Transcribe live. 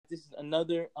This is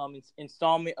another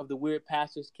installment of the Weird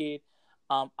Pastor's Kid.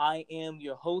 I am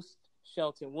your host,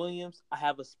 Shelton Williams. I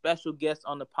have a special guest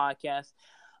on the podcast.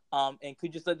 And could you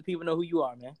just let the people know who you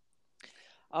are, man?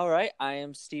 All right, I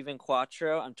am Stephen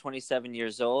Quattro. I'm 27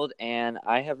 years old, and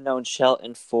I have known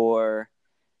Shelton for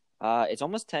it's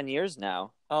almost 10 years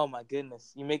now. Oh my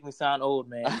goodness, you make me sound old,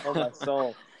 man. Oh my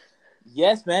soul.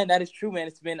 Yes, man, that is true, man.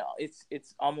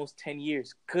 It's almost 10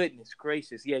 years. Goodness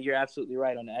gracious. Yeah, you're absolutely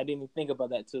right on that. I didn't even think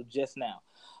about that till just now.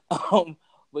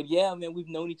 But yeah, man, we've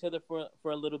known each other for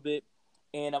a little bit,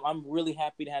 and I'm really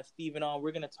happy to have Stephen on.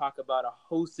 We're gonna talk about a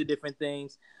host of different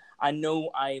things. I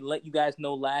know I let you guys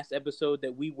know last episode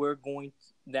that we were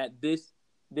this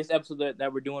episode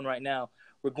that we're doing right now,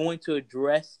 we're going to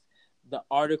address the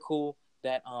article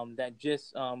that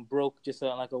just broke just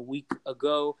like a week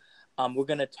ago. We're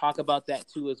gonna talk about that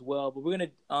too as well, but we're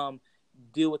gonna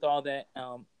deal with all that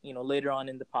later on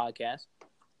in the podcast.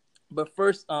 But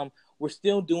first, we're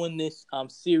still doing this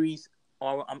series,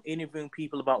 or I'm interviewing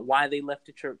people about why they left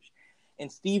the church.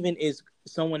 And Stephen is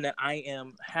someone that I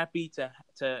am happy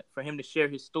for him to share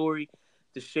his story,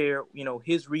 to share,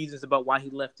 his reasons about why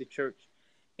he left the church.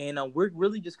 And we're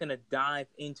really just going to dive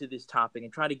into this topic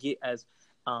and try to get as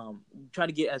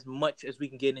much as we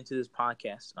can get into this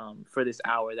podcast for this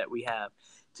hour that we have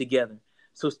together.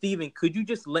 So Stephen, could you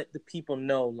just let the people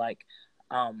know, like,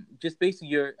 just basically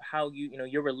your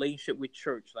relationship with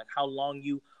church, like how long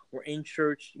you were in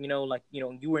church,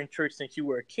 you were in church since you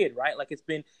were a kid, right? Like you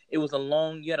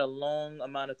had a long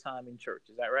amount of time in church.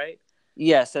 Is that right?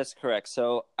 Yes, that's correct.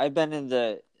 So I've been in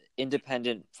the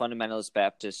Independent Fundamentalist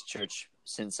Baptist Church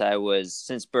since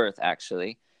birth,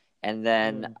 actually. And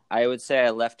then I would say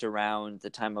I left around the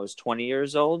time I was 20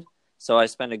 years old. So I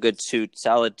spent a good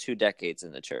solid 2 decades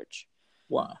in the church.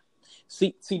 Wow.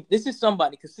 See, this is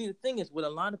somebody, because the thing is, what a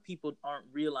lot of people aren't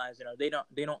realizing, or they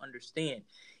don't understand,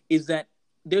 is that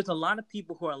there's a lot of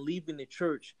people who are leaving the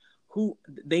church who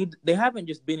they haven't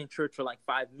just been in church for like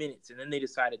 5 minutes and then they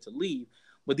decided to leave,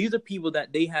 but these are people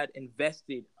that they had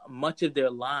invested much of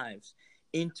their lives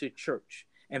into church,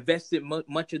 invested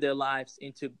much of their lives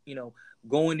into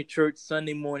going to church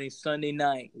Sunday morning, Sunday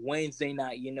night, Wednesday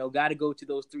night. Got to go to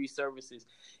those 3 services.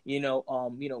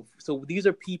 So these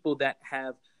are people that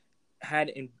have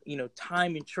had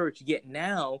time in church, yet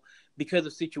now, because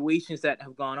of situations that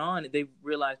have gone on, they've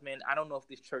realized, man, I don't know if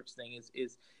this church thing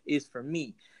is for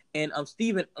me. And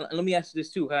Stephen, let me ask you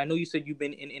this too. I know you said you've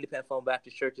been in Independent Fundamentalist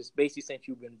Baptist churches basically since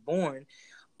you've been born.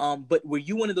 But were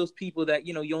you one of those people that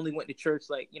you only went to church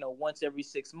like once every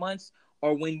 6 months,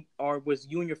 or was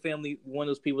you and your family one of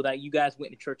those people that you guys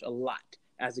went to church a lot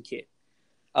as a kid?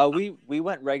 We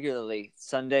went regularly,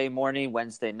 Sunday morning,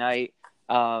 Wednesday night.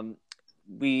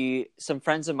 Some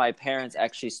friends of my parents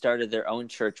actually started their own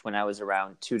church when I was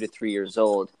around 2 to 3 years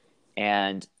old.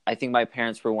 And I think my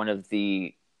parents were one of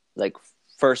the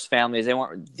first families. They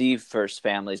weren't the first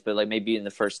families, but maybe in the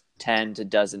first 10 to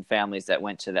dozen families that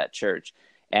went to that church.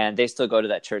 And they still go to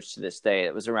that church to this day.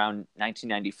 It was around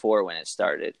 1994 when it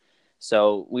started.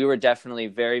 So we were definitely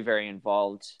very, very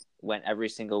involved, went every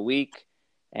single week.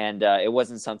 And it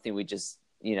wasn't something we just,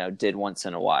 did once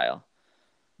in a while.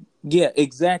 Yeah,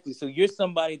 exactly. So you're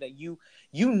somebody that you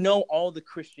know all the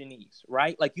Christianese,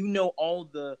 right? Like all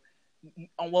the,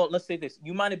 well, let's say this.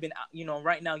 You might have been,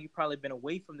 right now you've probably been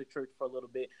away from the church for a little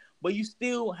bit, but you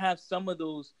still have some of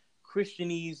those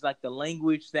Christianese, like the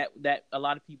language that a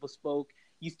lot of people spoke.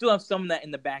 You still have some of that in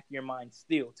the back of your mind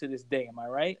still to this day. Am I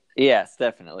right? Yes,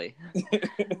 definitely.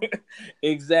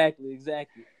 Exactly.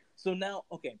 So now,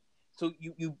 okay. So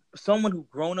you someone who's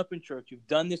grown up in church, you've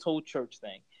done this whole church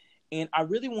thing. And I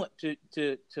really want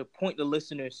to point the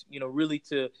listeners, really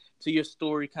to your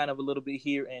story kind of a little bit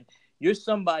here. And you're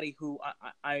somebody who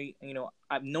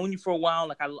I've known you for a while.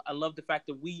 Like I love the fact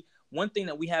that one thing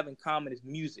that we have in common is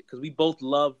music, because we both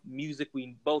love music.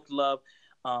 We both love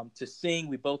to sing.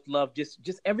 We both love just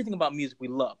everything about music we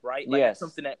love, right? Like yes. It's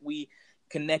something that we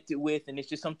connected with, and it's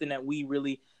just something that we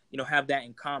really, have that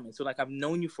in common. So I've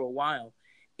known you for a while.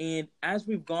 And as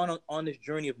we've gone on this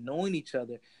journey of knowing each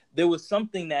other, there was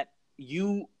something that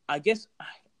I guess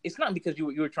it's not because you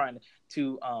were trying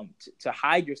to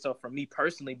hide yourself from me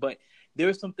personally, but there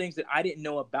are some things that I didn't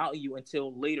know about you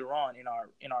until later on in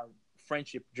our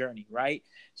friendship journey, right?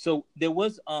 So there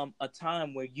was a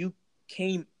time where you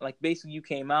came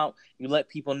out, you let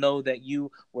people know that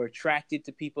you were attracted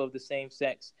to people of the same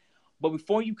sex. But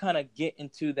before you kind of get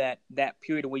into that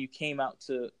period where you came out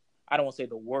to, I don't want to say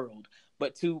the world,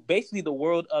 but to basically the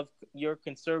world of your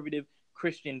conservative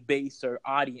Christian base or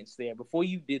audience there, before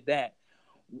you did that,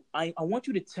 I want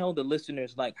you to tell the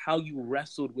listeners how you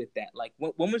wrestled with that.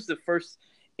 When was the first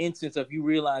instance of you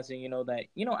realizing, that,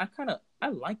 I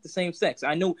like the same sex.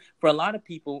 I know for a lot of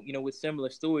people, with similar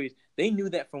stories, they knew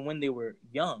that from when they were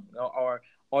young,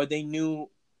 or they knew,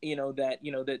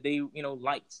 that they,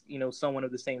 liked, someone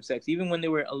of the same sex, even when they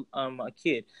were a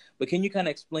kid. But can you kind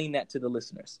of explain that to the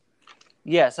listeners?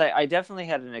 Yes, I definitely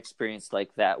had an experience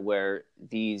like that where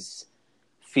these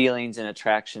feelings and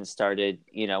attractions started,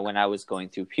 when I was going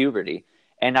through puberty.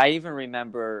 And I even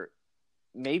remember,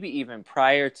 maybe even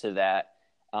prior to that,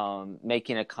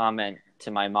 making a comment to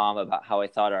my mom about how I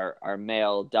thought our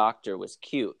male doctor was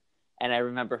cute. And I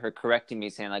remember her correcting me,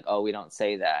 saying like, "Oh, we don't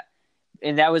say that."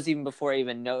 And that was even before I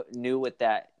even knew what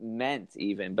that meant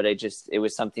even, but it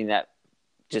was something that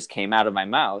just came out of my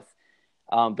mouth.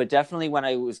 But definitely when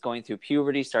I was going through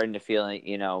puberty, starting to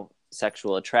feel,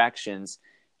 sexual attractions,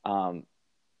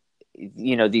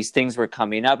 these things were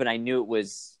coming up, and I knew it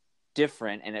was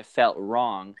different and it felt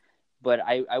wrong. But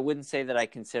I wouldn't say that I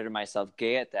considered myself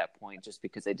gay at that point, just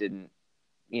because I didn't,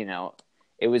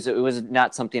 it was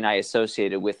not something I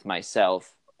associated with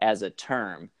myself as a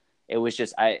term. It was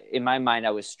just, in my mind,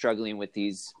 I was struggling with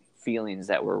these feelings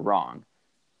that were wrong.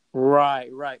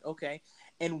 Right. Okay.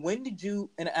 And when did you,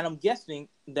 and I'm guessing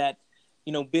that,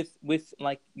 with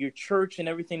like your church and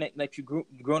everything that you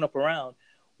grown up around,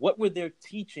 what were they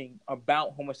teaching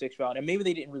about homosexuality? And maybe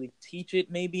they didn't really teach it,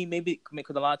 maybe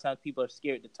because a lot of times people are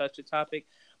scared to touch the topic.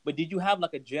 But did you have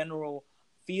like a general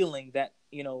feeling that,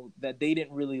 that they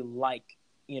didn't really like,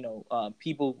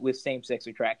 people with same-sex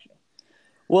attraction?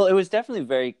 Well, it was definitely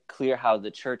very clear how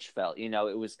the church felt.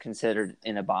 It was considered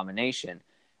an abomination.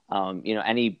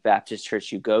 Any Baptist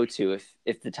church you go to,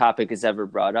 if the topic is ever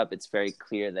brought up, it's very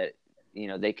clear that,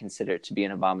 they consider it to be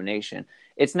an abomination.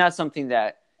 It's not something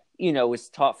that, was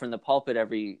taught from the pulpit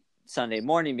every Sunday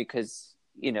morning, because,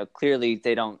 clearly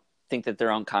they don't think that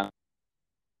their own congregation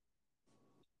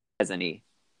has any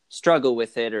struggle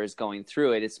with it or is going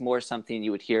through it. It's more something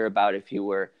you would hear about if you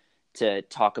were to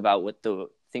talk about what the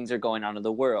things are going on in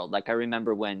the world. Like I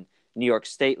remember when New York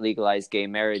State legalized gay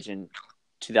marriage in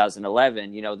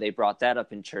 2011, they brought that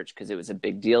up in church because it was a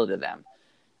big deal to them.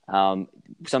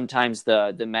 Sometimes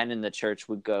the men in the church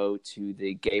would go to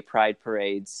the gay pride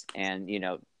parades and,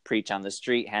 preach on the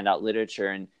street, hand out literature,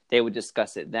 and they would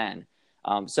discuss it then.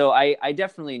 So I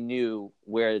definitely knew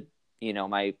where,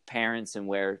 my parents and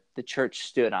where the church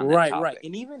stood on that topic. Right.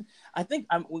 And even, I think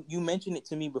you mentioned it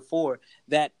to me before,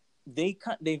 that they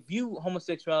view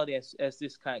homosexuality as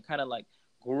this kind of like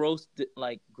gross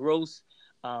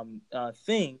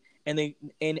thing. And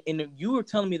you were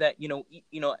telling me that,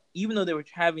 even though they were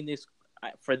having this,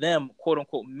 for them, quote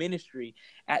unquote, ministry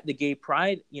at the gay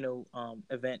pride,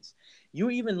 events, you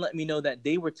even let me know that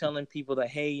they were telling people that,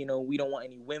 hey, we don't want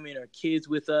any women or kids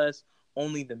with us.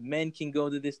 Only the men can go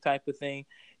to this type of thing.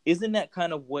 Isn't that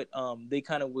kind of what they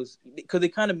kind of was, because they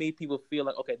kind of made people feel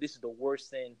like, okay, this is the worst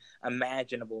thing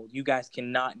imaginable. You guys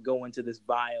cannot go into this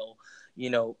vile,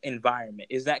 environment.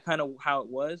 Is that kind of how it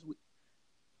was?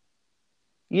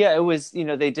 Yeah, it was,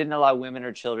 they didn't allow women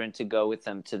or children to go with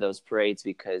them to those parades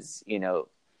because,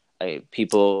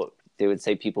 people, they would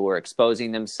say people were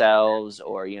exposing themselves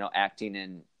or, acting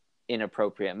in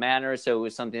inappropriate manner. So it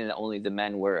was something that only the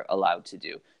men were allowed to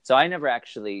do. So I never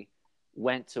actually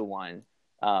went to one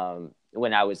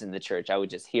when I was in the church. I would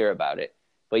just hear about it.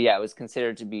 But yeah, it was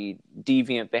considered to be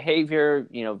deviant behavior,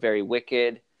 very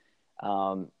wicked.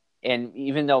 And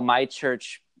even though my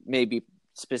church maybe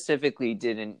specifically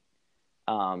didn't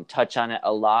touch on it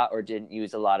a lot or didn't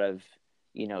use a lot of,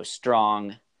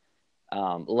 strong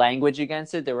language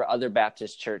against it, there were other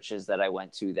Baptist churches that I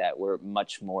went to that were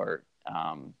much more,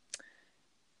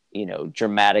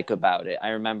 dramatic about it. I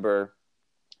remember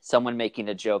someone making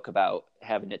a joke about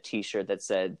having a T-shirt that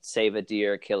said "Save a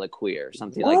deer, kill a queer,"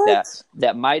 something like that.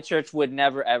 That my church would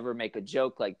never ever make a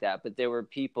joke like that, but there were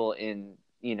people in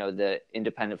the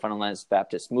independent fundamentalist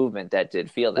Baptist movement that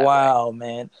did feel that way. Wow,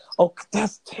 man. Oh,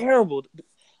 that's terrible.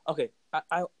 Okay,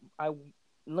 I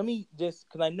let me just,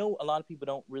 because I know a lot of people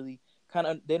don't really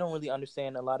they don't really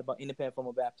understand a lot about independent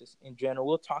fundamental Baptists in general.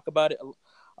 We'll talk about it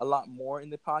a lot more in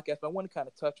the podcast, but I want to kind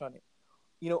of touch on it.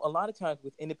 A lot of times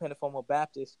with independent fundamental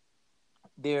Baptists,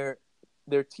 their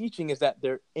teaching is that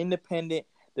they're independent,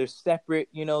 they're separate,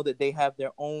 that they have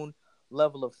their own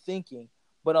level of thinking.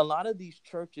 But a lot of these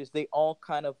churches, they all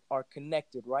kind of are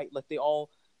connected, right? Like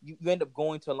you end up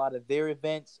going to a lot of their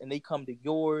events and they come to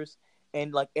yours,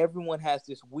 and like everyone has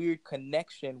this weird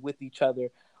connection with each other,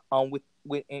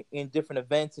 in different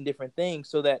events and different things,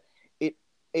 so that it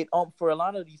for a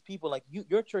lot of these people, like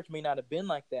your church may not have been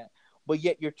like that, but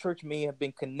yet your church may have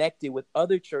been connected with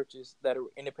other churches that are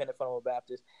independent fundamental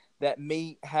Baptists that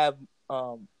may have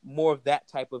more of that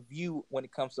type of view when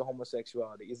it comes to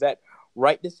homosexuality. Is that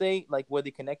right to say? Like, were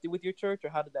they connected with your church, or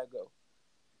how did that go?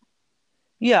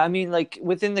 Yeah, I mean, like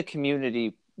within the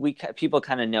community, people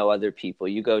kind of know other people.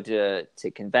 You go to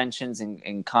conventions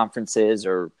and conferences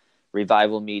or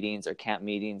revival meetings or camp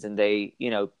meetings, and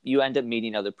you end up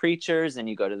meeting other preachers, and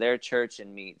you go to their church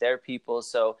and meet their people.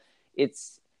 So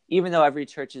it's, even though every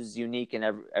church is unique and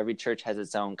every church has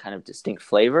its own kind of distinct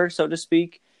flavor, so to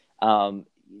speak,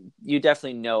 you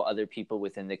definitely know other people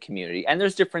within the community. And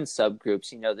there's different subgroups.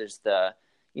 There's the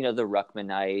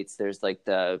Ruckmanites. There's like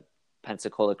the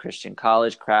Pensacola Christian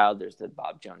College crowd. There's the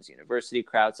Bob Jones University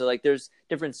crowd. So like there's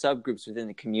different subgroups within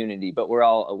the community, but we're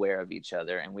all aware of each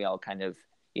other, and we all kind of,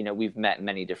 we've met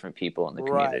many different people in the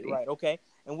community. Right. Okay.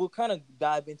 And we'll kind of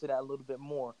dive into that a little bit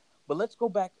more. But let's go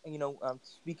back,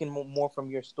 speaking more from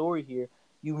your story here.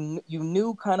 You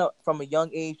knew kind of from a young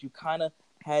age, you kind of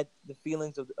had the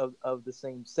feelings of the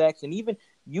same sex. And even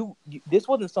you this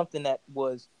wasn't something that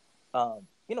was,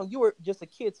 you were just a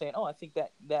kid saying, oh, I think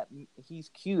that he's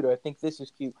cute, or I think this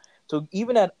is cute. So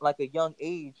even at like a young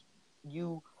age,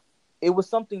 it was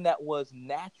something that was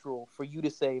natural for you to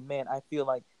say, man, I feel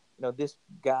like, this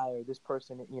guy or this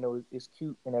person, is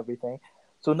cute and everything.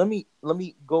 So let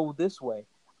me go this way.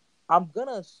 I'm going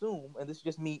to assume, and this is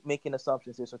just me making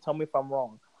assumptions here, so tell me if I'm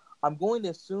wrong. I'm going to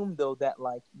assume, though, that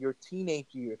like your teenage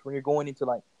years, when you're going into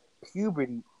like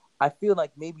puberty, I feel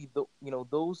like maybe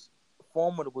those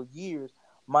formidable years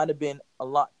might have been a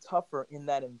lot tougher in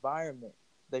that environment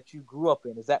that you grew up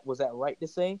in. Was that right to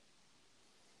say?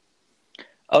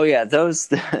 Oh yeah, those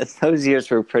years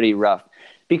were pretty rough,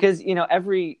 because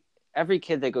every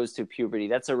kid that goes through puberty,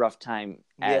 that's a rough time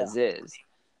as is.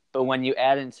 But when you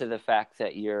add into the fact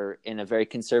that you're in a very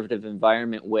conservative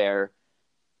environment where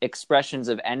expressions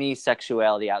of any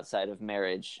sexuality outside of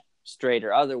marriage, straight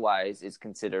or otherwise, is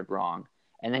considered wrong,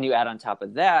 and then you add on top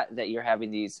of that you're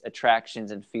having these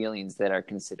attractions and feelings that are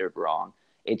considered wrong,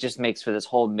 it just makes for this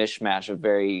whole mishmash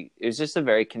it was just a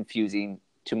very confusing,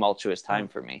 tumultuous time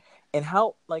for me. And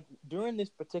how, like, during this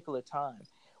particular time,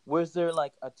 was there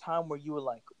like a time where you were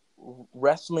like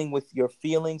wrestling with your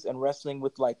feelings and wrestling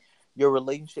with like your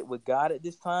relationship with God at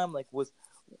this time? Like, were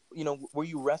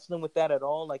you wrestling with that at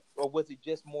all? Like, or was it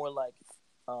just more like,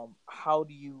 how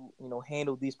do you,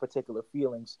 handle these particular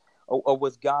feelings? Or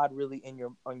was God really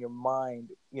on your mind,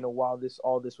 while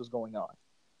all this was going on?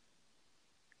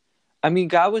 I mean,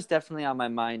 God was definitely on my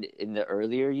mind in the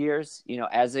earlier years.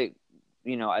 As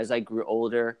I grew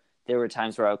older, there were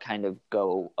times where I would kind of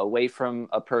go away from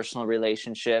a personal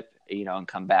relationship, and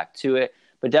come back to it.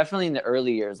 But definitely in the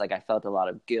early years, like I felt a lot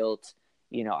of guilt.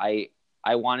 I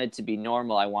wanted to be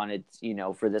normal. I wanted,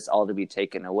 for this all to be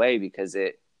taken away, because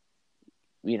it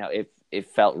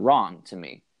felt wrong to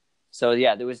me. So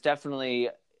yeah, there was definitely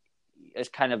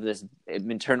kind of this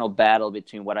internal battle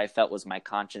between what I felt was my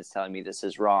conscience telling me this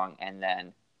is wrong, and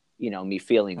then, me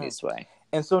feeling this way.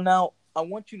 And so now I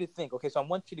want you to think, okay, so I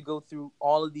want you to go through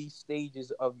all of these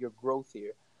stages of your growth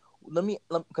here. Because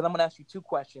I'm going to ask you two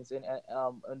questions. And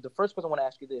the first question I want to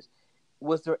ask you this.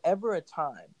 Was there ever a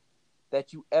time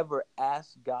that you ever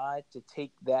asked God to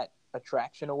take that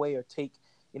attraction away, or take,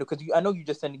 because I know you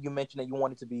just said, you mentioned that you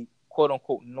wanted to be quote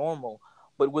unquote normal,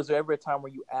 but was there ever a time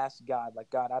where you asked God, like,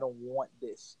 God, I don't want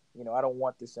this, I don't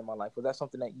want this in my life? Was that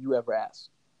something that you ever asked?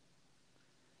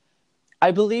 I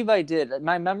believe I did.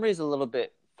 My memory is a little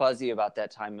bit fuzzy about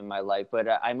that time in my life, but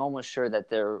I'm almost sure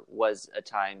that there was a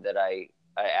time that I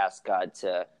asked God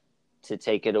to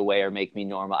take it away or make me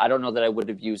normal. I don't know that I would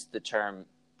have used the term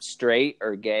straight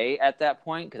or gay at that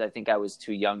point, because I think I was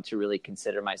too young to really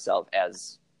consider myself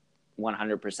as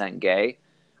 100% gay.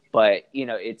 But,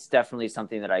 it's definitely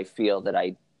something that I feel that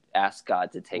I asked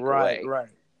God to take away, right,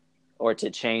 or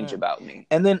to change about me.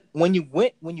 And then when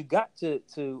you got to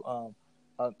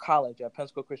college at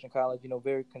Pensacola Christian College,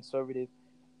 very conservative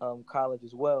college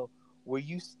as well, were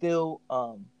you still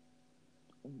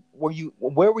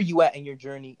where were you at in your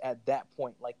journey at that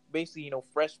point? Like, basically,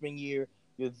 freshman year,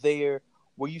 you're there.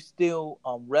 Were you still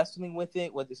wrestling with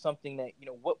it? Was it something that,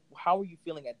 how were you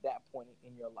feeling at that point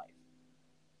in your life?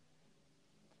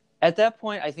 At that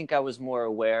point, I think I was more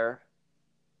aware,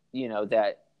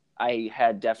 that I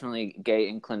had definitely gay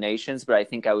inclinations, but I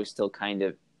think I was still kind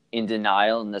of in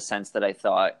denial, in the sense that I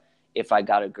thought if I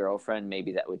got a girlfriend,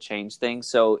 maybe that would change things.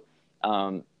 So,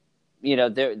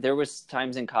 there was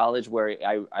times in college where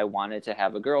I wanted to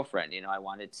have a girlfriend. I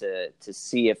wanted to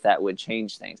see if that would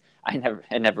change things.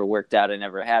 It never worked out. I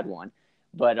never had one.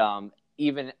 But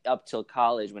even up till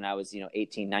college, when I was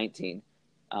 18, 19,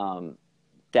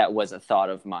 that was a thought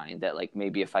of mine, that like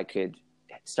maybe if I could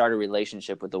start a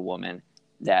relationship with a woman,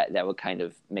 that would kind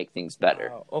of make things better.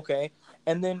 Wow, okay.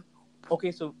 And then,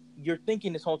 okay, so you're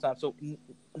thinking this whole time. So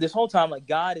this whole time, like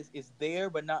God is there,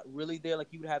 but not really there. Like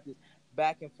you would have this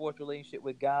back and forth relationship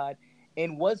with God.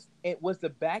 And was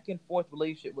the back and forth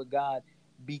relationship with God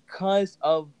because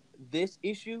of this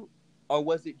issue, or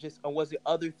was it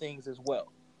other things as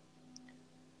well?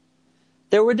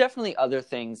 There were definitely other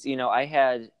things. I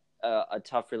had a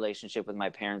tough relationship with my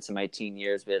parents in my teen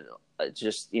years, but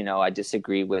just, I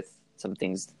disagreed with some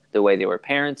things, the way they were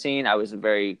parenting. I was a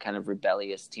very kind of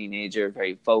rebellious teenager,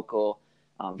 very vocal,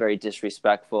 very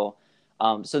disrespectful.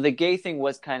 So the gay thing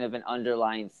was kind of an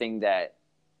underlying thing that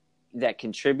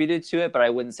contributed to it, but I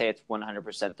wouldn't say it's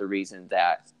 100% the reason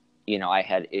that, I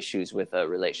had issues with a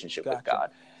relationship with Gotcha.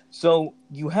 God. So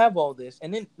you have all this,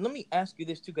 and then let me ask you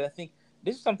this too, because I think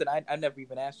this is something I never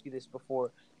even asked you this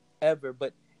before, ever.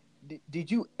 But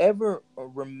did you ever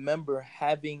remember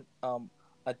having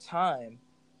a time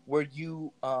where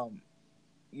you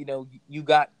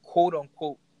got quote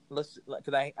unquote, let's,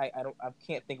 because I don't, I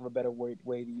can't think of a better way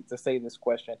to say this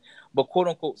question, but quote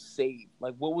unquote saved?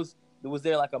 Like, was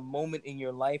there like a moment in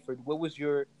your life, or what was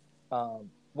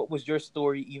your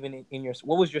story, even in your,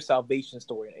 what was your salvation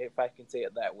story, if I can say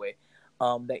it that way,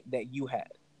 that you had?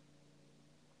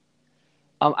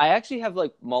 I actually have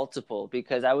like multiple,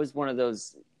 because I was one of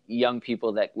those young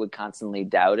people that would constantly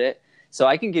doubt it. So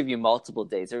I can give you multiple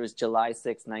dates. There was July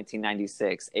 6th,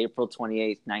 1996, April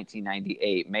 28th,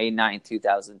 1998, May 9th,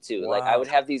 2002. Like I Wow. would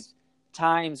have these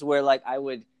times where like I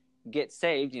would get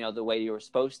saved, the way you were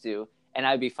supposed to, and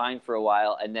I'd be fine for a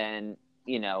while. And then,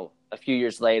 a few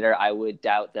years later, I would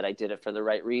doubt that I did it for the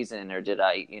right reason, or did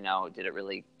it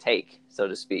really take, so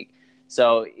to speak.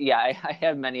 So yeah, I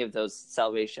have many of those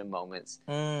salvation moments.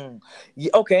 Yeah,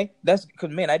 okay, that's because,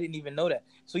 man, I didn't even know that.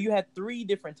 So you had three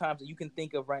different times that you can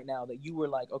think of right now that you were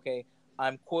like, okay,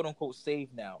 I'm quote unquote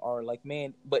saved now, or like,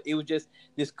 man, but it was just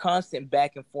this constant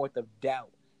back and forth of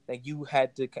doubt that you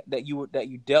had to that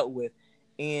you dealt with.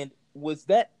 And was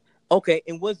that okay?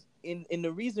 And was in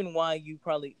the reason why you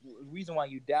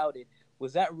doubted,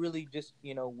 was that really just,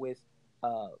 with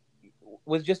uh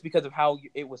was just because of how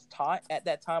it was taught at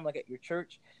that time, like at your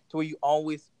church, to where you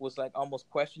always was like almost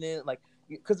questioning it, like,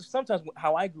 because sometimes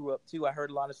how I grew up too, I heard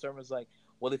a lot of sermons like,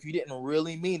 well, if you didn't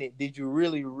really mean it, did you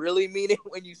really really mean it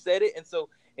when you said it? And so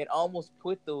it almost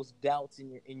put those doubts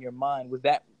in your mind. Was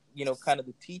that, kind of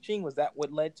the teaching? Was that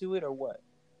what led to it, or what?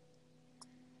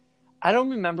 I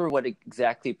don't remember what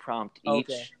exactly prompted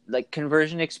Okay. each like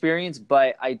conversion experience,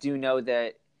 but I do know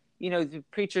that the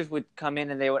preachers would come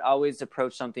in and they would always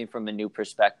approach something from a new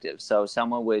perspective. So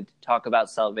someone would talk about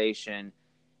salvation,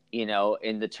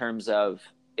 in the terms of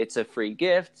it's a free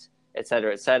gift, et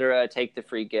cetera, et cetera. Take the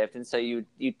free gift, and so you'd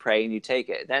pray and you take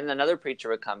it. Then another preacher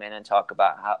would come in and talk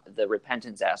about how the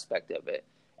repentance aspect of it,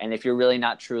 and if you're really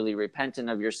not truly repentant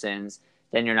of your sins,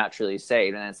 then you're not truly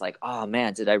saved. And it's like, oh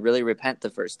man, did I really repent the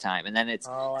first time? And then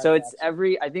Oh, I it's got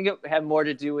you. I think it had more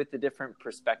to do with the different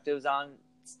perspectives on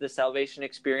the salvation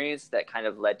experience that kind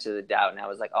of led to the doubt. And I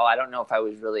was like, oh, I don't know if I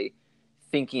was really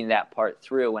thinking that part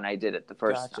through when I did it the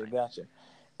first Gotcha, time. gotcha.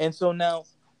 And so now,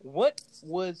 what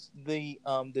was the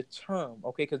term?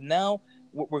 Okay, because now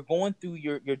we're going through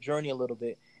your journey a little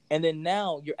bit, and then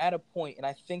now you're at a point, and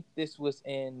I think this was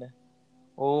in,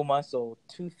 oh my soul,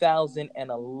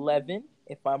 2011.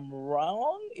 If I'm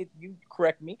wrong, you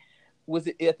correct me. Was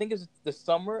it? I think it's the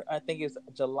summer. I think it's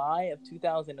July of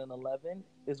 2011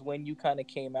 is when you kind of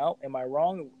came out. Am I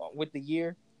wrong with the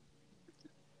year?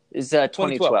 It's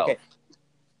 2012. 2012, Okay.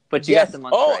 but you got Yes. the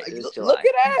month Oh, right. It was look July. at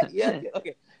that. Yes.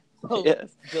 Okay. So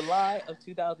Yes. July of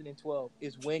 2012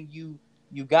 is when you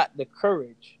got the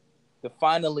courage to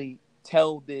finally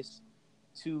tell this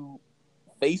to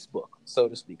Facebook, so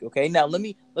to speak. Okay. Now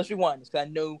let's rewind this, because I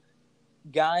know,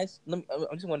 guys. I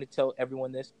just want to tell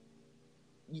everyone this.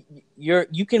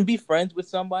 You can be friends with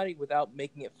somebody without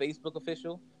making it Facebook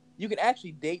official. You can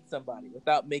actually date somebody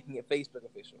without making it Facebook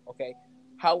official. Okay.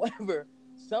 However,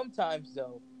 sometimes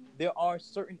though, there are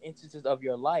certain instances of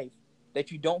your life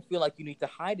that you don't feel like you need to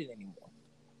hide it anymore.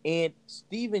 And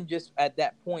Steven just at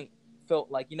that point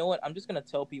felt like, you know what, I'm just gonna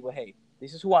tell people, hey,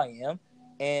 this is who I am,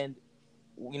 and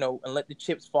and let the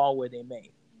chips fall where they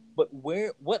may. But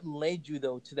what led you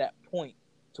though to that point,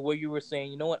 to where you were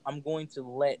saying, you know what, I'm going to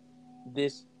let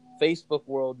this Facebook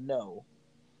world know,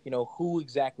 who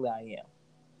exactly I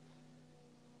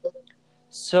am.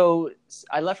 So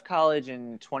I left college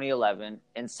in 2011,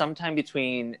 and sometime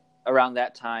between around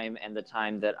that time and the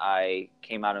time that I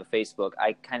came out on Facebook,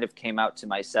 I kind of came out to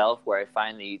myself, where I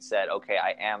finally said, okay,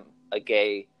 I am a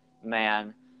gay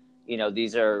man.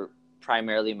 These are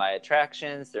primarily my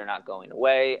attractions. They're not going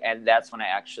away. And that's when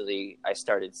I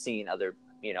started seeing other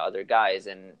guys.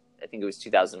 And I think it was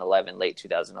 2011, late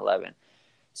 2011.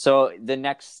 So the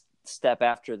next step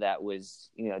after that was,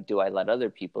 do I let other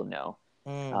people know?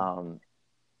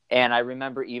 And I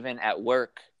remember even at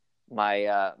work,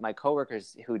 my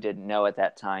coworkers who didn't know at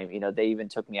that time, they even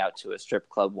took me out to a strip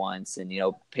club once and,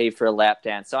 paid for a lap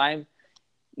dance. So I'm,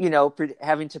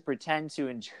 having to pretend to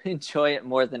enjoy it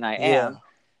more than I am.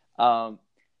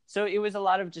 So it was a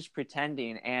lot of just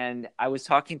pretending. And I was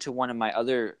talking to one of my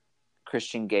other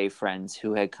Christian gay friends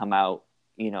who had come out,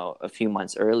 a few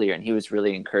months earlier, and he was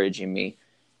really encouraging me.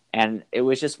 And it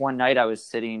was just one night I was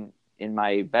sitting in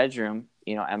my bedroom,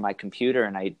 at my computer,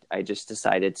 and I just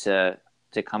decided to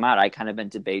come out. I kind of been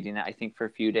debating it, I think, for a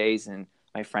few days, and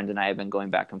my friend and I have been going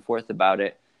back and forth about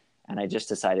it, and I just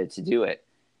decided to do it.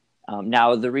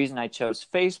 Now, the reason I chose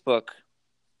Facebook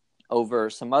over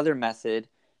some other method,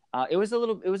 it was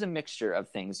a mixture of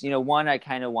things. One, I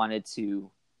kind of wanted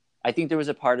to, I think there was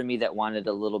a part of me that wanted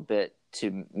a little bit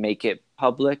to make it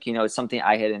public. It's something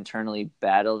I had internally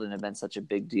battled and had been such a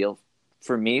big deal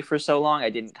for me for so long. I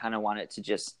didn't kind of want it to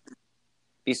just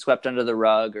be swept under the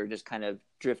rug or just kind of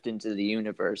drift into the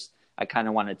universe. I kind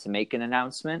of wanted to make an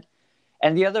announcement.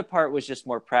 And the other part was just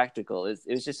more practical.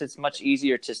 It's much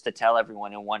easier just to tell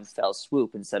everyone in one fell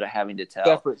swoop instead of having to tell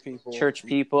separate people, church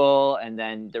people, and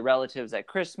then the relatives at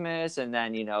Christmas, and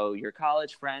then, your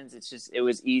college friends. It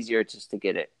was easier just to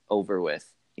get it over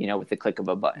with, with the click of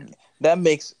a button. That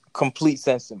makes complete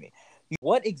sense to me.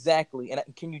 What exactly, and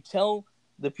can you tell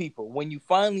the people, when you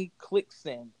finally click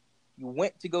send, you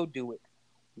went to go do it,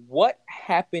 what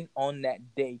happened on that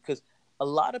day? Because a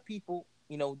lot of people,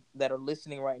 that are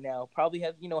listening right now probably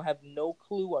have no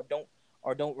clue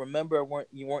or don't remember,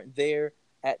 you weren't there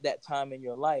at that time in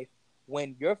your life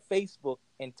when your Facebook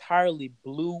entirely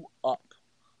blew up.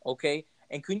 Okay.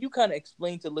 And can you kind of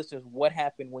explain to listeners what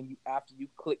happened after you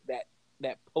clicked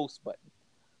that post button?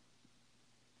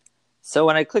 So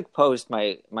when I clicked post,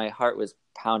 my heart was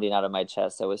pounding out of my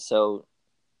chest. I was so,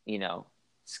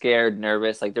 scared,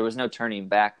 nervous, like there was no turning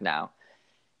back now.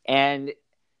 And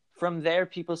from there,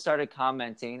 people started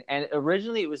commenting, and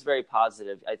originally it was very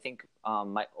positive. I think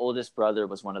my oldest brother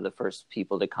was one of the first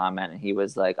people to comment, and he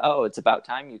was like, "Oh, it's about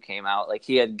time you came out." Like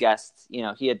he had guessed,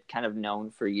 he had kind of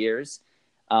known for years.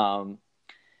 And,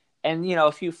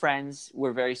 a few friends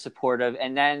were very supportive,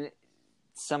 and then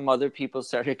some other people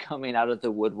started coming out of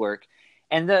the woodwork.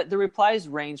 And the replies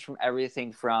ranged from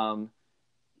everything from,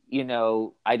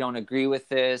 I don't agree with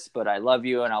this, but I love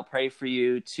you and I'll pray for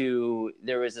you, to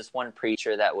there was this one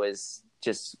preacher that was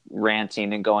just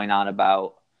ranting and going on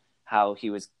about how he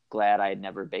was glad I had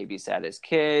never babysat his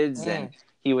kids. And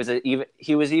he was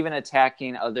even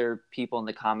attacking other people in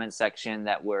the comment section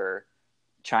that were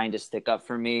trying to stick up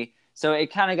for me. So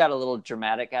it kind of got a little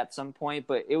dramatic at some point,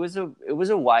 but it was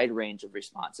a wide range of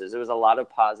responses. There was a lot of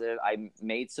positive. I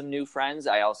made some new friends.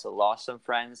 I also lost some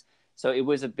friends. So it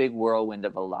was a big whirlwind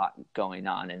of a lot going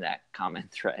on in that comment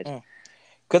thread.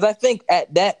 Because I think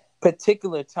at that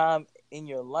particular time in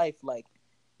your life, like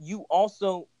you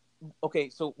also, okay,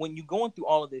 so when you're going through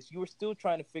all of this, you were still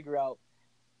trying to figure out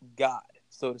God,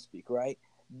 so to speak, right?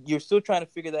 You're still trying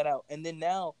to figure that out. And then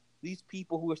now these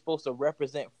people who are supposed to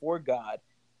represent for God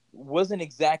wasn't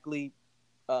exactly,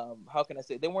 how can I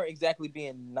say, they weren't exactly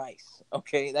being nice.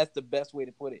 Okay, that's the best way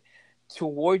to put it,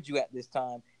 towards you at this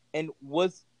time. And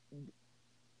was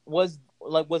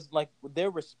their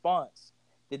response,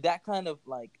 did that kind of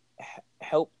like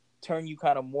help turn you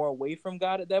kind of more away from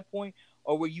God at that point,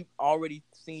 or were you already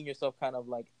seeing yourself kind of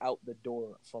like out the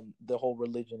door from the whole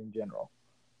religion in general?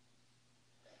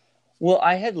 Well,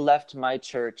 I had left my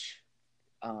church.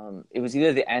 It was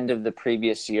either the end of the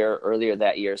previous year or earlier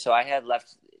that year. So I had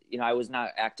left, I was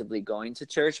not actively going to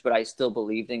church, but I still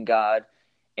believed in God.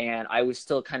 And I was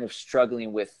still kind of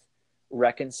struggling with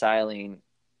reconciling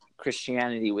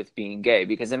Christianity with being gay,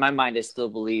 because in my mind, I still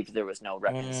believed there was no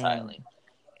reconciling.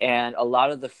 And a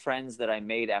lot of the friends that I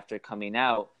made after coming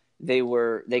out,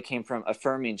 they came from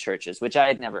affirming churches, which I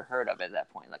had never heard of at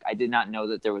that point. Like I did not know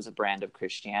that there was a brand of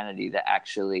Christianity that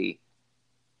actually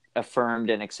affirmed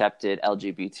and accepted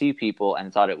LGBT people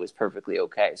and thought it was perfectly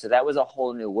okay. So that was a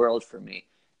whole new world for me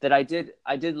that I did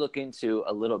look into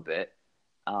a little bit.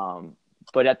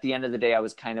 But at the end of the day, I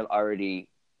was kind of already,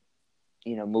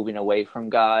 moving away from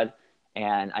God,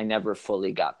 and I never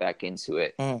fully got back into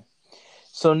it.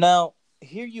 So now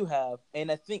here you have,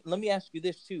 and I think, let me ask you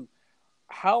this too.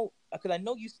 How, because I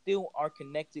know you still are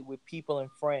connected with people and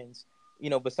friends,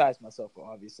 besides myself,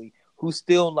 obviously, who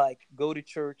still like go to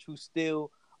church, who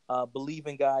still believe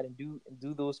in God and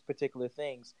do those particular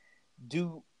things.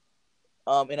 And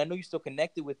I know you're still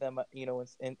connected with them,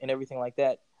 and everything like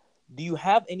that. Do you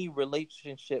have any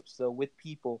relationships with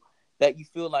people that you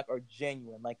feel like are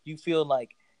genuine? Like you feel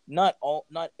like not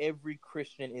every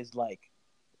Christian is like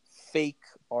fake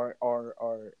or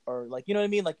like, you know what I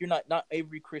mean? Like you're not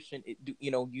every Christian,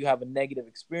 you have a negative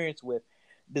experience with.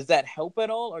 Does that help at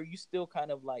all? Or are you still kind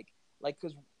of like,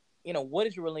 because what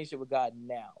is your relationship with God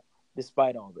now,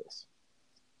 despite all this?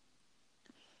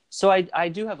 So I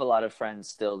do have a lot of friends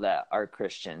still that are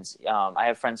Christians. I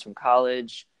have friends from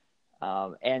college,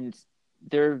 and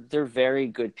they're very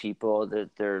good people.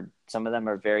 They're some of them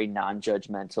are very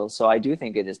non-judgmental. So I do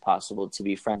think it is possible to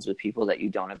be friends with people that you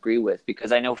don't agree with,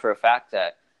 because I know for a fact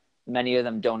that many of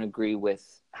them don't agree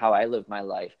with how I live my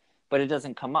life, but it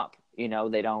doesn't come up. They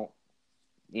don't,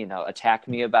 attack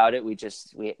me about it.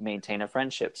 We maintain a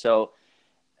friendship. So,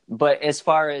 but as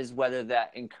far as whether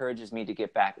that encourages me to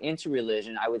get back into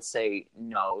religion, I would say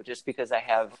no, just because I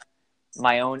have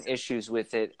my own issues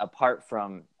with it apart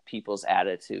from people's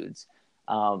attitudes.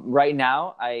 Right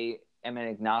now, I am an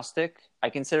agnostic. I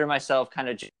consider myself kind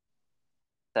of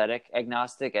aesthetic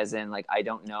agnostic, as in like I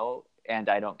don't know and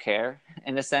I don't care,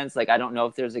 in a sense. Like I don't know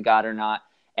if there's a God or not,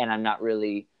 and I'm not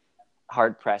really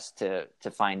hard pressed to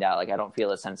find out. Like I don't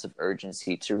feel a sense of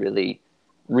urgency to really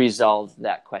resolve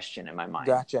that question in my mind.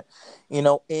 Gotcha.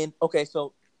 And okay,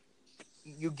 so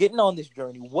you're getting on this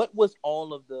journey. What was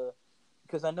all of the?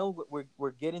 Because I know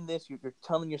we're getting this. You're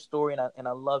telling your story, and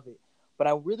I love it. But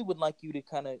I really would like you to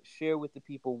kind of share with the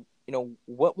people,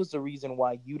 what was the reason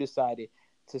why you decided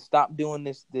to stop doing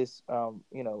this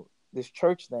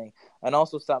church thing, and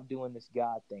also stop doing this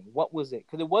God thing. What was it?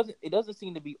 Because it doesn't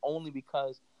seem to be only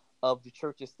because of the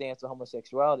church's stance on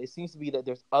homosexuality. It seems to be that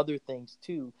there's other things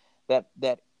too that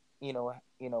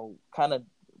kind of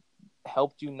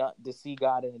helped you not to see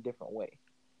God in a different way.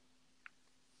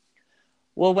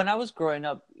 Well, when I was growing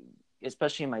up,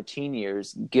 especially in my teen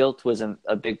years, guilt was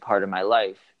a big part of my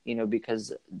life,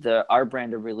 because our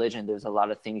brand of religion, there's a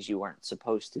lot of things you weren't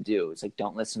supposed to do. It's like,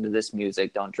 don't listen to this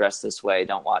music, don't dress this way,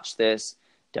 don't watch this,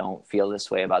 don't feel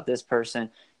this way about this person.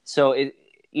 So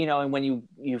and when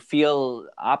you feel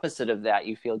opposite of that,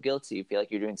 you feel guilty, you feel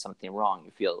like you're doing something wrong,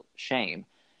 you feel shame.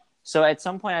 So at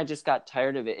some point I just got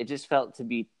tired of it. It just felt to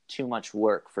be too much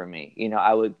work for me.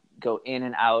 I would go in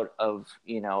and out of,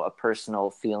 a personal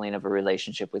feeling of a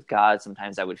relationship with God.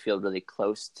 Sometimes I would feel really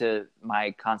close to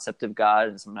my concept of God,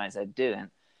 and sometimes I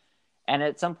didn't. And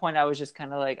at some point I was just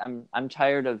kind of like, I'm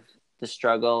tired of the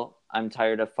struggle. I'm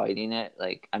tired of fighting it.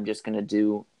 Like, I'm just going to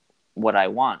do what I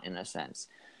want, in a sense.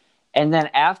 And then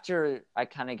after I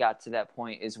kind of got to that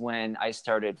point is when I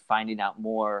started finding out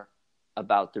more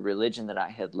about the religion that I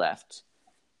had left,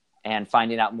 and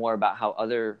finding out more about how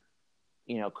other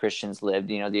Christians lived,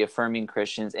 the affirming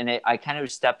Christians. And I kind of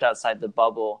stepped outside the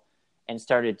bubble and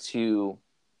started to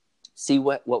see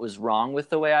what was wrong with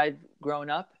the way I'd grown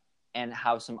up and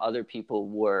how some other people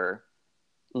were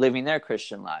living their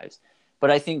Christian lives.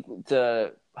 But I think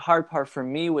the hard part for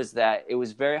me was that it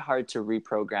was very hard to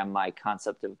reprogram my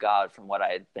concept of God from what I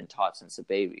had been taught since a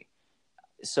baby.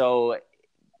 So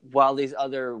while these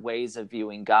other ways of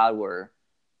viewing God were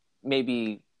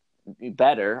maybe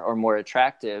better or more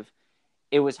attractive,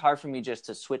 it was hard for me just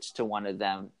to switch to one of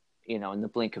them, in the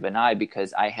blink of an eye,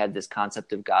 because I had this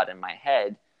concept of God in my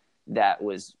head that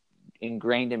was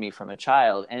ingrained in me from a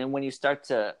child. And when you start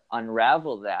to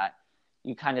unravel that,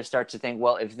 you kind of start to think,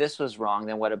 well, if this was wrong,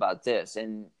 then what about this?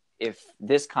 And if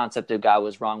this concept of God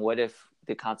was wrong, what if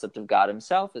the concept of God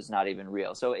himself is not even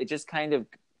real? So it just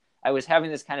I was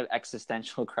having this kind of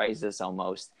existential crisis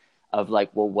almost of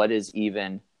like, well, what is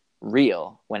even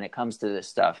real when it comes to this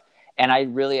stuff? And I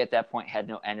really, at that point, had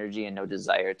no energy and no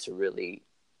desire to really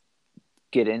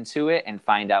get into it and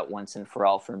find out once and for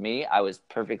all. For me, I was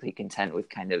perfectly content with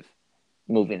kind of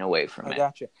moving away from it. I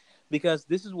gotcha. Because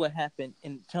this is what happened,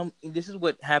 and this is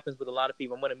what happens with a lot of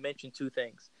people. I'm going to mention two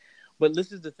things, but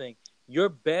this is the thing: your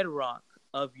bedrock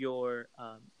of your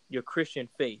Christian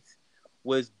faith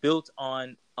was built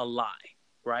on a lie,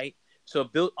 right? So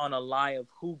built on a lie of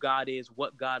who God is,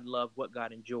 what God loved, what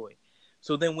God enjoyed.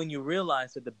 So then when you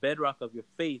realize that the bedrock of your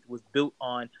faith was built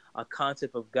on a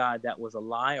concept of God that was a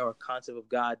lie, or a concept of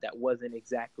God that wasn't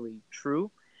exactly true,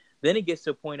 then it gets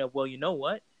to a point of, well, you know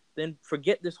what? Then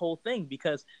forget this whole thing,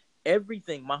 because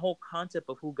everything, my whole concept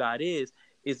of who God is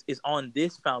on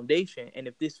this foundation. And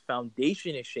if this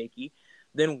foundation is shaky,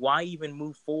 then why even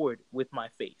move forward with my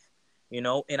faith?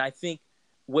 And I think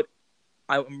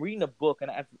I'm reading a book,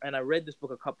 and I read this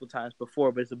book a couple of times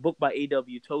before, but it's a book by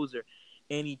A.W. Tozer.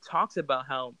 And he talks about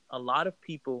how a lot of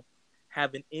people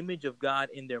have an image of God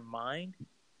in their mind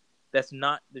that's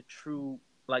not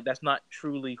that's not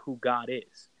truly who God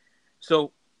is.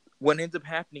 So what ends up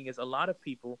happening is a lot of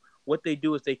people, what they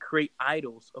do is they create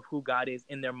idols of who God is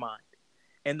in their mind.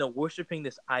 and they're worshiping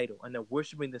this idol, and they're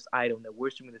worshiping this idol, and they're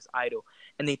worshiping this idol,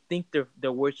 and they think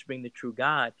they're worshiping the true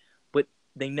God, but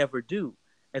they never do.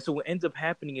 And so what ends up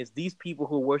happening is these people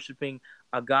who are worshiping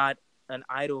a God, an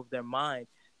idol of their mind,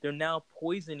 they're now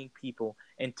poisoning people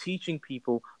and teaching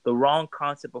people the wrong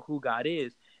concept of who God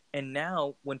is. And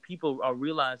now when people are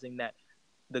realizing that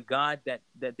the God that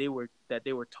they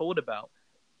were told about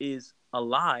is a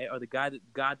lie, or the God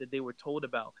that they were told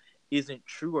about isn't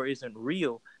true or isn't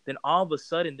real, then all of a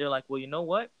sudden they're like, well, you know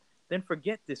what? Then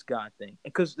forget this God thing.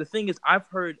 Because the thing is, I've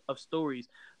heard of stories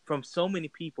from so many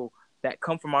people that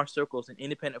come from our circles and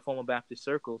independent formal Baptist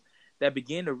circles that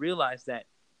begin to realize that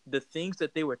the things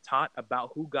that they were taught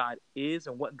about who God is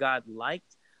and what God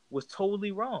liked was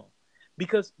totally wrong.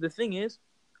 Because the thing is,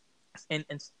 and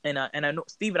I know,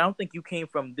 Stephen, I don't think you came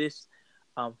from this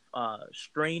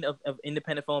strain of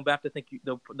independent formal Baptist. I think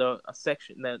the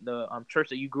section, the church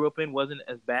that you grew up in wasn't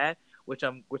as bad, which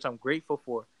I'm grateful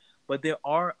for. But there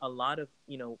are a lot of,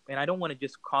 and I don't want to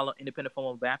just call it independent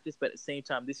formal Baptist, but at the same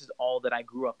time, this is all that I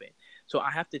grew up in. So I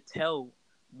have to tell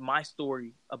my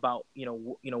story about,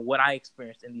 what I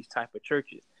experienced in these type of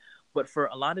churches. But for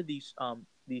a lot of these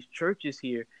churches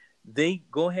here, they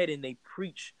go ahead and they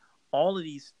preach all of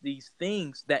these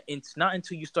things that it's not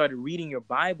until you started reading your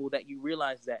Bible that you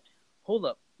realize that, hold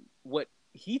up, what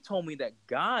he told me that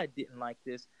God didn't like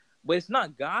this, but it's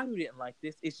not God who didn't like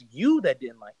this. It's you that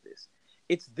didn't like this.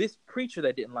 It's this preacher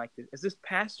that didn't like this. It's this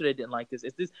pastor that didn't like this.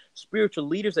 It's this spiritual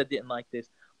leaders that didn't like this.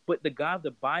 But the God of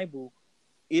the Bible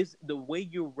is the way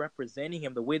you're representing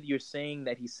him, the way that you're saying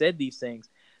that he said these things.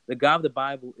 The God of the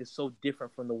Bible is so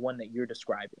different from the one that you're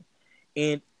describing.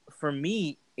 And for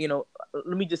me, let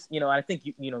me just, I think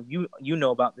you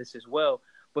know about this as well.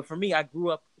 But for me, I grew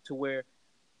up to where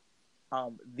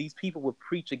these people would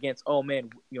preach against, oh man,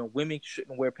 women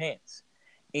shouldn't wear pants,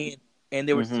 and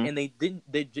they were, Mm-hmm. and they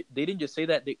didn't just say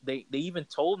that. They even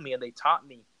told me and they taught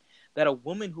me that a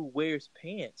woman who wears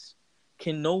pants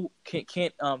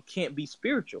can't be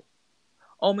spiritual.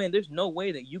 Oh man, there's no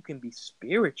way that you can be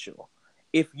spiritual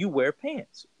if you wear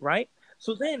pants, right?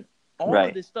 So then all of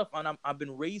Right. this stuff, and I've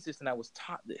been raised this and I was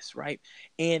taught this, right?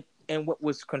 And what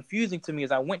was confusing to me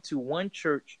is I went to one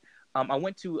church, I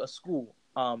went to a school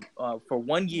for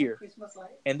 1 year,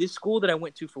 and this school that I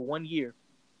went to for 1 year,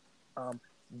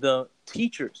 the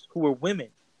teachers who were women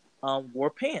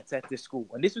wore pants at this school,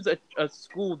 and this was a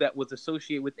school that was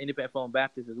associated with Independent Formal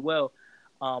Baptist as well.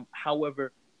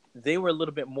 However, they were a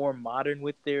little bit more modern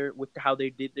with how they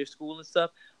did their school and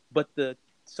stuff, but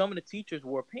some of the teachers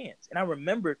wore pants, and I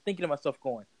remember thinking to myself,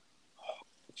 going, oh,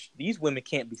 "These women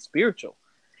can't be spiritual."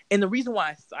 And the reason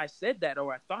why I said that,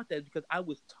 or I thought that, is because I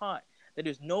was taught that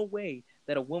there's no way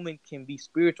that a woman can be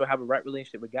spiritual, have a right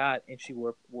relationship with God, and she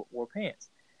wore pants.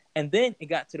 And then it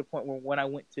got to the point where when I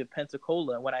went to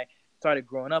Pensacola and when I started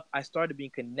growing up, I started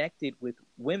being connected with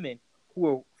women who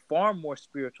were far more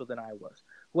spiritual than I was,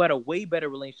 who had a way better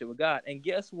relationship with God. And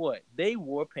guess what? They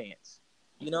wore pants,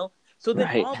 So then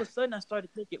Right. all of a sudden I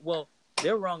started thinking, well,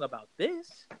 they're wrong about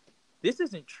this. This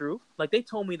isn't true. Like, they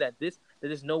told me that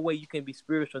there's no way you can be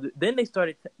spiritual. Then they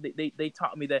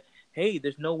taught me that, hey,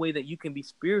 there's no way that you can be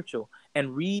spiritual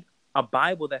and read a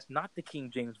Bible that's not the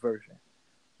King James Version.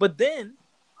 But then,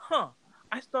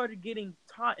 I started getting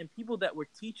taught, and people that were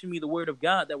teaching me the Word of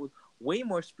God that was way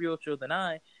more spiritual than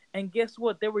I. And guess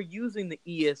what? They were using the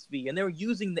ESV, and they were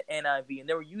using the NIV, and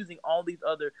they were using all these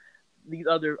other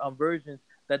versions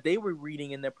that they were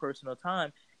reading in their personal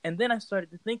time. And then I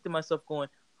started to think to myself, going,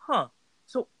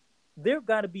 so there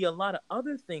got to be a lot of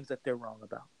other things that they're wrong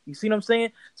about. You see what I'm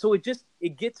saying? So it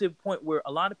gets to a point where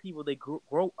a lot of people, they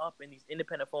grow up in these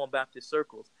independent formal Baptist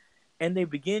circles, and they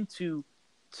begin to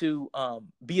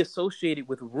be associated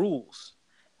with rules,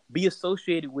 be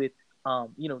associated with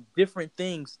different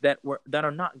things that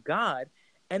are not God,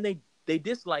 and they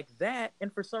dislike that,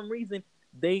 and for some reason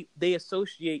they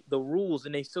associate the rules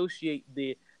and they associate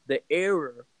the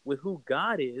error with who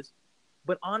God is.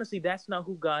 But honestly, that's not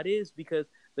who God is, because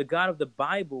the God of the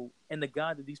Bible and the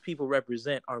God that these people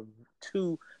represent are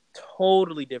two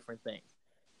totally different things.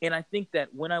 And I think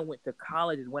that when I went to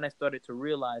college is when I started to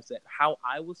realize that how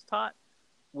I was taught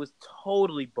was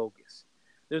totally bogus.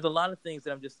 There's a lot of things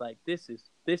that I'm just like, this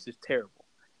is terrible.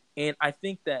 And I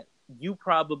think that you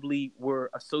probably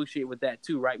were associated with that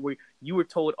too, right? Where you were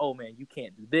told, oh man, you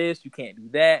can't do this, you can't do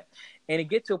that. And it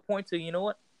gets to a point to, you know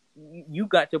what? You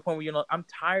got to a point where, I'm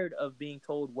tired of being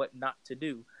told what not to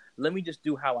do. Let me just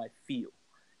do how I feel.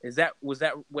 Was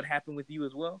that what happened with you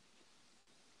as well?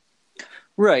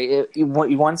 Right.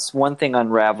 Once one thing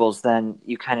unravels, then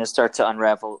you kind of start to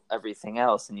unravel everything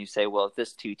else, and you say, well, if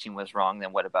this teaching was wrong,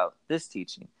 then what about this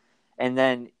teaching? And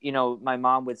then, my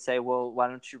mom would say, well, why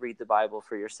don't you read the Bible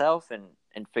for yourself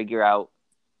and figure out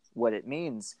what it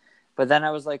means? But then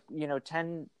I was like,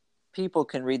 10 people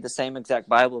can read the same exact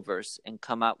Bible verse and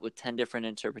come out with 10 different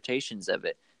interpretations of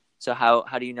it. So how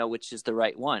do you know which is the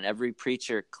right one? Every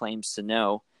preacher claims to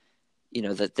know,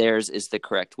 that theirs is the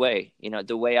correct way.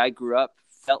 The way I grew up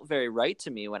felt very right to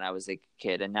me when I was a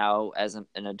kid. And now as an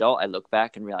adult, I look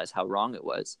back and realize how wrong it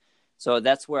was. So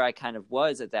that's where I kind of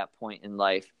was at that point in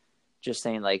life, just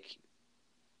saying, like,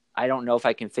 I don't know if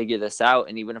I can figure this out.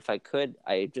 And even if I could,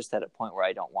 I just at a point where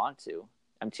I don't want to.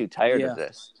 I'm too tired of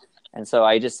this. And so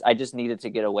I just needed to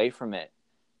get away from it,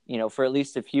 for at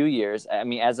least a few years. I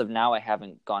mean, as of now, I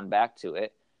haven't gone back to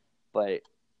it, but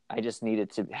I just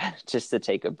needed to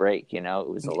take a break. It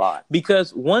was a lot.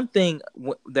 Because one thing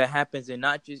that happens, and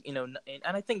not just, and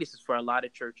I think this is for a lot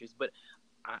of churches, but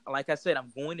like I said,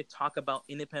 I'm going to talk about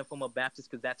independent fundamental Baptists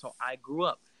because that's how I grew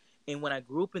up. And when I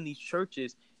grew up in these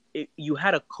churches, you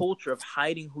had a culture of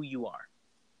hiding who you are.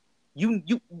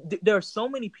 There are so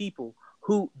many people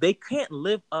who they can't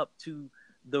live up to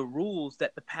the rules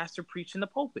that the pastor preached in the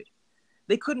pulpit.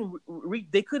 They couldn't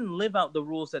they couldn't live out the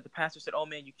rules that the pastor said. Oh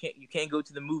man, you can't go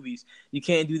to the movies. You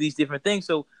can't do these different things.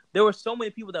 So there were so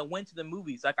many people that went to the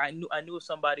movies. Like I knew of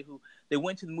somebody who they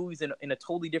went to the movies in a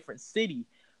totally different city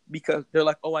because they're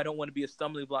like, oh, I don't want to be a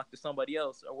stumbling block to somebody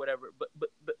else or whatever.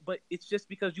 But it's just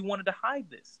because you wanted to hide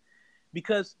this,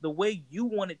 because the way you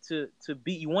wanted to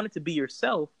be, you wanted to be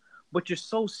yourself. But you're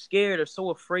so scared or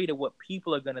so afraid of what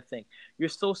people are going to think. You're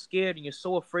so scared and you're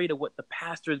so afraid of what the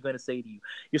pastor is going to say to you.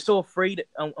 You're so afraid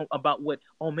about what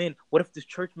if this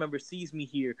church member sees me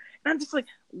here? And I'm just like,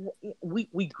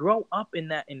 we grow up in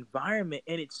that environment,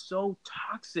 and it's so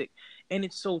toxic and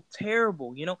it's so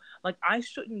terrible. Like I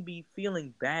shouldn't be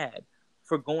feeling bad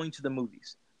for going to the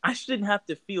movies. I shouldn't have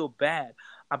to feel bad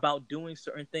about doing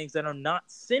certain things that are not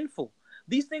sinful.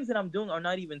 These things that I'm doing are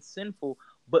not even sinful,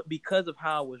 but because of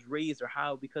how I was raised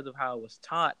or because of how I was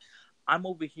taught, I'm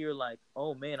over here like,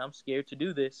 oh man, I'm scared to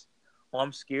do this. Or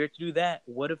I'm scared to do that.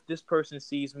 What if this person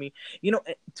sees me?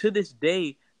 To this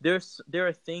day, there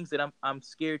are things that I'm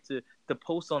scared to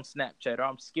post on Snapchat, or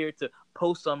I'm scared to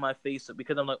post on my Facebook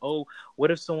because I'm like, oh, what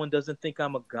if someone doesn't think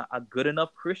I'm a good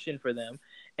enough Christian for them?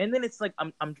 And then it's like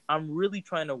I'm really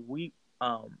trying to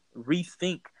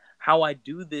rethink how I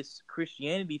do this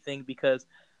Christianity thing, because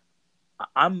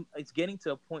it's getting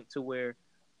to a point to where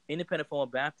independent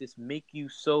fundamental Baptists make you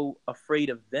so afraid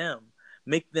of them,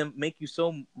 make you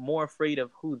so more afraid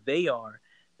of who they are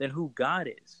than who God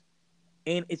is.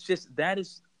 And it's just that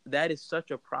is such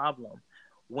a problem,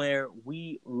 where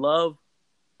we love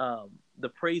the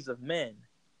praise of men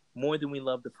more than we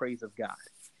love the praise of God.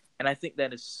 And I think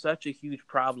that is such a huge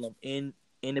problem in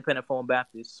independent fundamental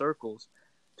Baptist circles,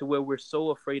 to where we're so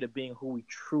afraid of being who we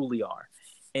truly are.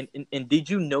 And did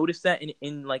you notice that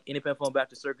in like independent fundamental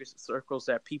Baptist circles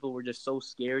that people were just so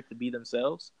scared to be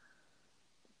themselves?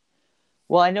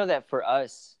 Well, I know that for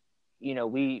us,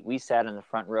 we sat in the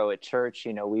front row at church.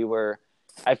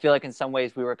 I feel like in some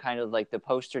ways we were kind of like the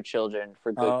poster children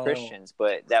for good Christians,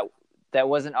 but that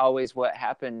wasn't always what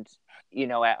happened,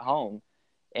 at home.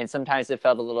 And sometimes it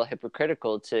felt a little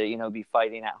hypocritical to, be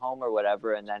fighting at home or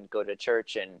whatever, and then go to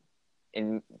church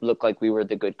and look like we were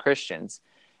the good Christians.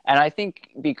 And I think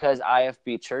because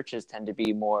IFB churches tend to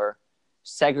be more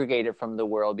segregated from the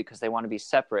world because they want to be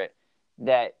separate,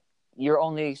 that your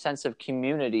only sense of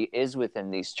community is within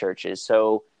these churches.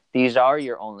 So these are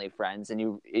your only friends, and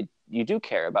you do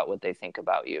care about what they think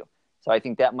about you. So I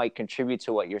think that might contribute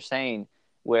to what you're saying,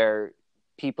 where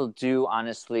people do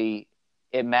honestly,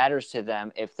 it matters to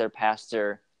them if their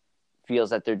pastor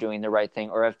feels that they're doing the right thing,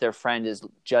 or if their friend is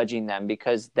judging them,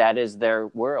 because that is their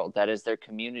world, that is their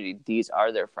community, these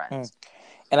are their friends.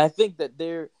 And I think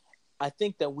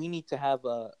that we need to have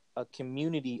a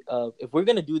community of, if we're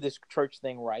going to do this church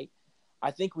thing right,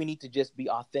 I think we need to just be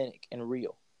authentic and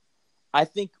real. I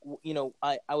think,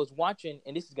 I was watching,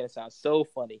 and this is going to sound so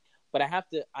funny, but I have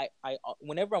to,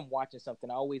 whenever I'm watching something,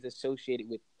 I always associate it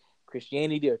with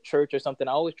Christianity or church or something.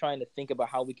 I always trying to think about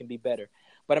how we can be better.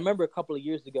 But I remember a couple of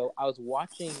years ago, I was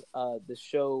watching the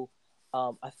show,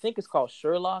 I think it's called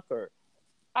Sherlock, or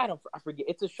I forget.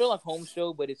 It's a Sherlock Holmes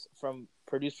show, but it's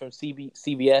produced from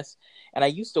CBS. And I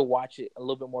used to watch it a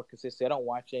little bit more consistently. I don't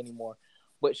watch it anymore.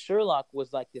 But Sherlock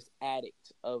was like this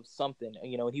addict of something,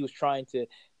 and he was trying to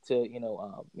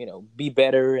be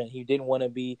better, and he didn't want to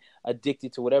be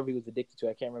addicted to whatever he was addicted to.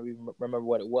 I can't remember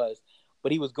what it was,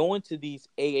 but he was going to these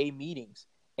AA meetings,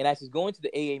 and as he's going to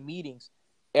the AA meetings,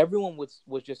 everyone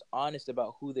was just honest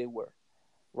about who they were,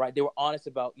 right? They were honest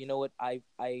about,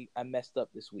 I messed up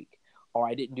this week, or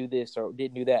I didn't do this or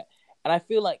didn't do that. And I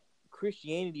feel like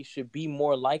Christianity should be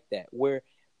more like that, where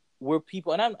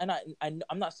people, and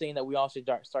I'm not saying that we all should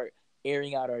start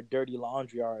airing out our dirty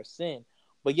laundry or our sin,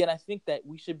 but yet I think that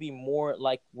we should be more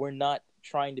like, we're not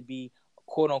trying to be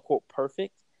quote unquote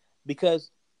perfect,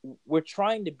 because we're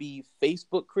trying to be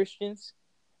Facebook Christians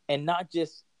and not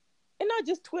just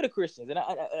Twitter Christians.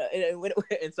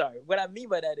 And sorry, what I mean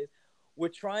by that is, we're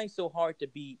trying so hard to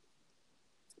be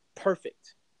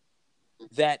perfect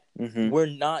that we're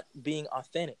not being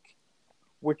authentic.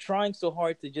 We're trying so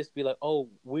hard to just be like, oh,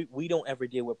 we don't ever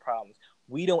deal with problems.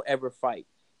 We don't ever fight.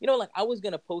 You know, like I was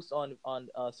going to post on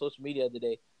social media the other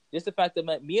day, just the fact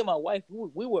that me and my wife,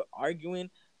 we were arguing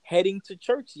heading to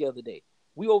church the other day.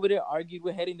 We over there argued,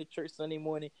 we're heading to church Sunday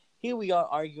morning. Here we are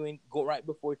arguing, go right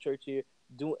before church here,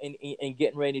 and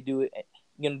getting ready to do it,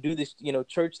 do this,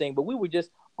 church thing. But we were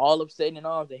just all upset in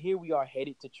arms, and here we are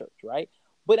headed to church, right?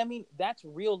 But I mean, that's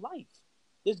real life.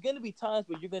 There's going to be times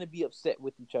where you're going to be upset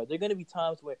with each other. There are going to be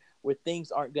times where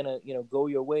things aren't going to, go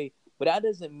your way. But that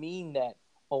doesn't mean that,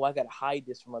 oh, I got to hide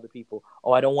this from other people.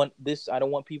 Oh, I don't want this. I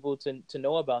don't want people to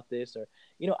know about this. Or,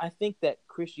 I think that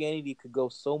Christianity could go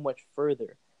so much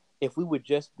further if we would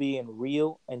just be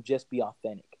real and just be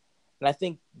authentic. And I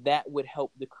think that would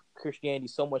help the Christianity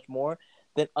so much more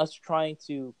than us trying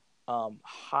to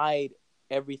hide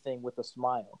everything with a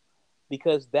smile,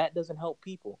 because that doesn't help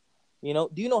people. Do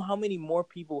you know how many more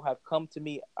people have come to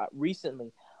me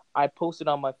recently? I posted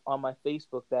on my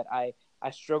Facebook that I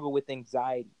struggle with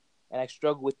anxiety and I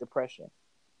struggle with depression.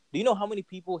 Do you know how many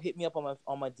people hit me up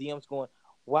on my DMs going,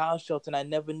 "Wow, Shelton, I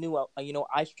never knew.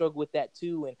 I struggle with that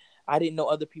too, and I didn't know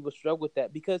other people struggle with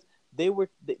that," because they were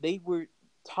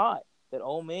taught that,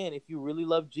 oh man, if you really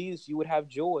love Jesus, you would have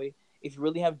joy. If you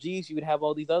really have Jesus, you would have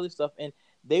all these other stuff, and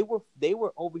they were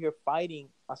over here fighting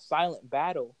a silent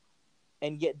battle.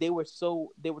 And yet they were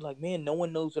like, man, no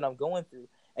one knows what I'm going through.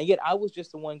 And yet I was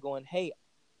just the one going, hey,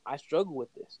 I struggle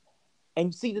with this.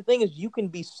 And see, the thing is,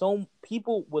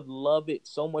 people would love it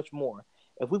so much more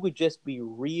if we would just be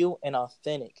real and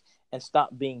authentic and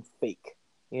stop being fake,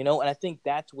 And I think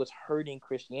that's what's hurting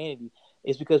Christianity,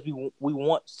 is because we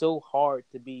want so hard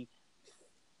to be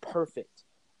perfect,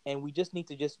 and we just need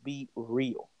to just be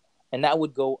real. And that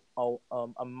would go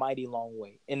a mighty long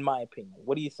way, in my opinion.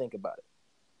 What do you think about it?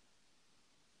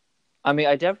 I mean,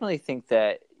 I definitely think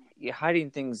that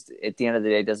hiding things at the end of the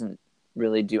day doesn't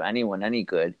really do anyone any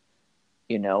good.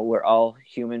 We're all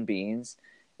human beings.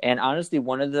 And honestly,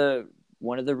 one of the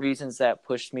reasons that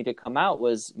pushed me to come out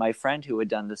was my friend who had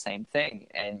done the same thing.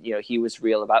 And, he was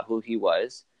real about who he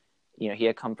was. He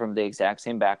had come from the exact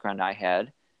same background I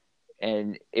had.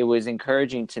 And it was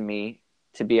encouraging to me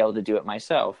to be able to do it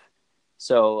myself.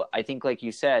 So I think, like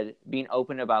you said, being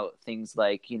open about things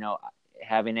like,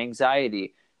 having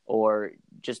anxiety, or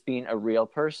just being a real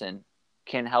person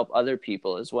can help other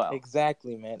people as well.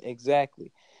 Exactly, man.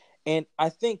 Exactly. And I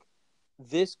think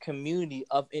this community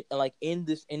in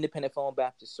this independent Fallen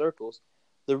Baptist circles,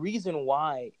 the reason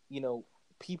why,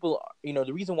 people,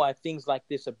 the reason why things like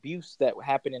this abuse that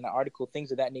happened in the article,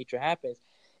 things of that nature happens,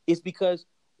 is because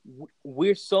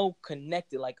we're so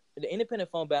connected. Like, the independent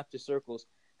Fallen Baptist circles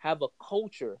have a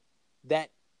culture that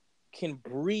can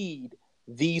breed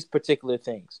these particular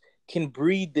things, can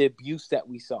breed the abuse that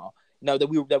we saw,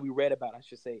 that we read about, I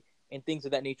should say, and things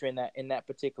of that nature in that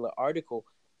particular article.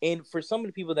 And for some of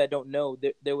the people that don't know,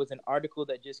 there was an article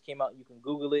that just came out. You can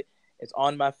Google it. It's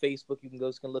on my Facebook. You can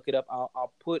look it up.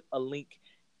 I'll put a link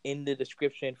in the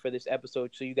description for this episode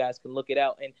so you guys can look it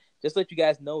out. And just let you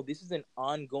guys know, this is an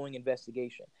ongoing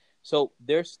investigation. So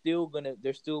they're still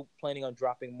planning on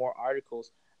dropping more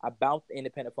articles about the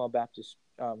Independent Fallen Baptist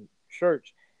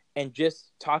Church, and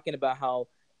just talking about how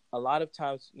a lot of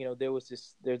times,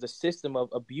 there's a system of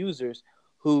abusers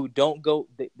who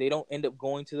they don't end up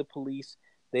going to the police.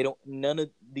 None of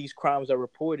these crimes are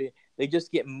reported. They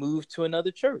just get moved to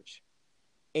another church.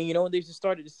 And, they just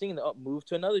started to sing move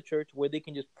to another church where they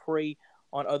can just prey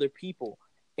on other people.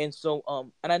 And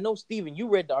so, and I know, Stephen, you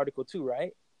read the article too,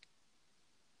 right?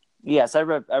 Yes, I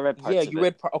read parts of it. Yeah, you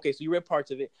read okay, so you read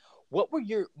parts of it. What were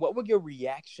your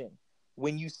reaction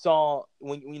when you saw,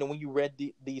 when you read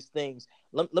these things?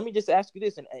 Let me just ask you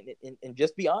this, and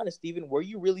just be honest, Stephen, were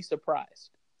you really surprised?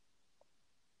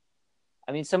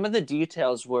 I mean, some of the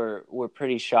details were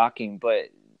pretty shocking, but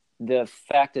the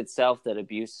fact itself that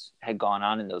abuse had gone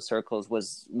on in those circles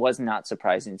was not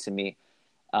surprising to me.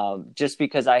 Just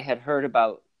because I had heard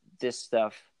about this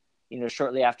stuff,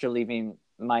 shortly after leaving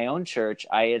my own church,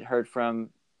 I had heard from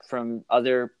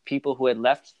other people who had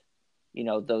left,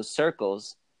 those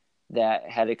circles, that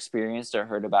had experienced or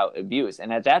heard about abuse.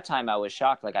 And at that time I was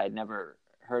shocked. Like, I had never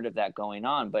heard of that going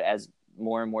on. But as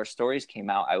more and more stories came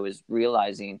out, I was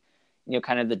realizing,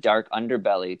 kind of the dark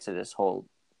underbelly to this whole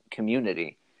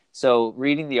community. So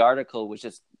reading the article was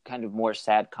just kind of more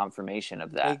sad confirmation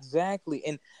of that. Exactly.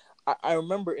 And I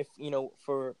remember, if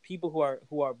for people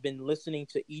who are been listening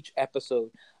to each episode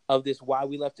of this Why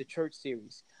We Left the Church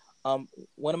series,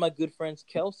 one of my good friends,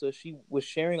 Kelsa, she was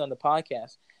sharing on the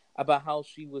podcast about how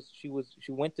she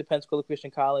went to Pensacola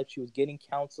Christian College. She was getting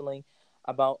counseling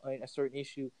about a certain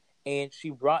issue, and she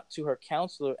brought to her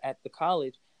counselor at the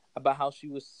college about how she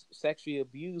was sexually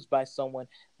abused by someone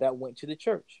that went to the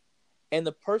church. And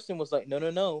the person was like,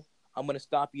 no, I'm going to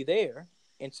stop you there,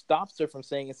 and stops her from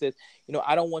saying, and says,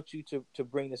 I don't want you to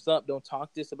bring this up. Don't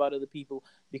talk this about other people,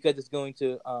 because it's going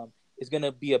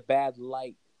to be a bad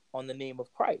light on the name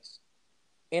of Christ.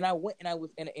 And I went, and I was,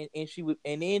 and she would,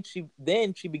 and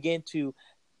then she began to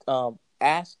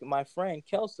ask my friend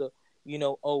Kelsa,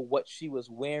 what she was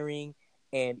wearing,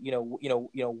 and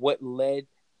what led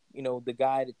the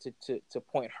guy to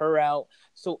point her out,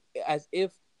 so as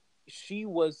if she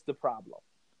was the problem,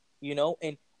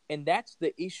 and that's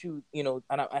the issue, and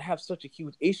I have such a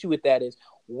huge issue with that. Is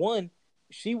one,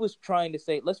 she was trying to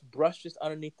say, let's brush this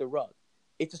underneath the rug.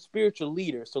 It's a spiritual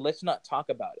leader, so let's not talk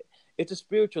about it. It's a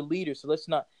spiritual leader, so let's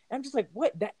not. And I'm just like,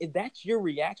 what? That's your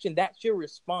reaction? That's your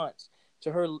response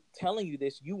to her telling you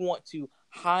this? You want to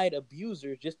hide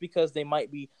abusers just because they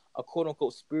might be a quote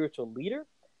unquote spiritual leader?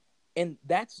 And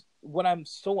that's what I'm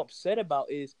so upset about,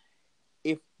 is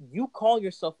if you call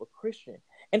yourself a Christian,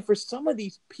 and for some of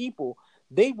these people,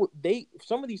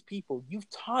 some of these people, you've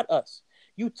taught us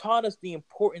the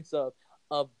importance of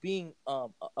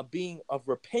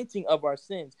repenting of our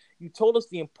sins. You told us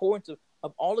the importance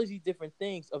of all of these different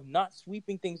things, of not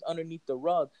sweeping things underneath the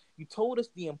rug. You told us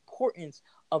the importance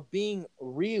of being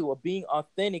real, of being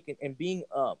authentic, and being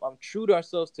true to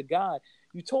ourselves, to God.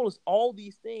 You told us all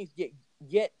these things,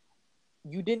 yet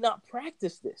you did not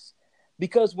practice this.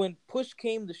 Because when push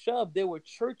came to shove, there were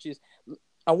churches.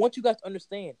 I want you guys to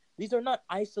understand, these are not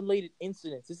isolated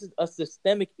incidents. This is a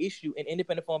systemic issue in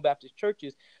independent Reformed Baptist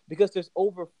churches, because there's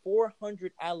over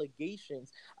 400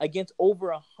 allegations against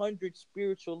over 100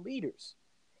 spiritual leaders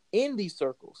in these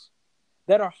circles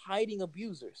that are hiding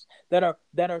abusers, that are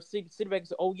sitting back and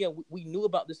say, oh yeah, we knew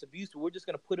about this abuse, but we're just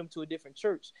going to put them to a different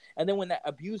church. And then when that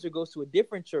abuser goes to a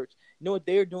different church, you know what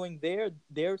they're doing there?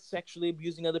 They're sexually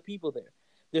abusing other people there.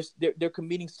 They're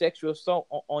committing sexual assault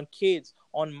on kids,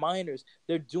 on minors.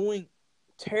 They're doing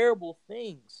terrible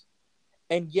things,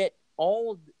 and yet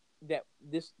all that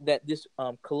this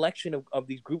collection of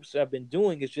these groups have been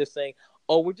doing is just saying,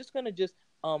 oh, we're just gonna just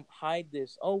hide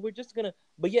this. Oh, we're just gonna.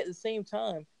 But yet at the same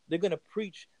time, they're gonna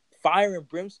preach fire and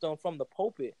brimstone from the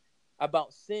pulpit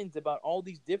about sins, about all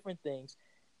these different things,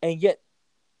 and yet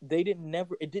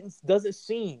doesn't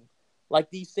seem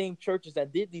like these same churches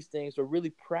that did these things are really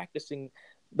practicing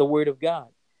the word of God.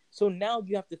 So now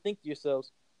you have to think to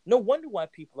yourselves, no wonder why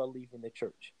people are leaving the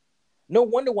church. No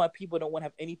wonder why people don't want to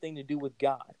have anything to do with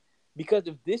God. Because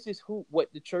if this is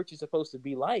what the church is supposed to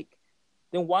be like,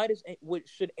 then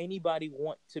should anybody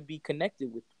want to be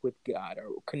connected with God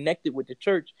or connected with the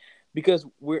church? Because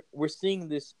we're seeing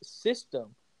this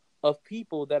system of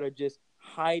people that are just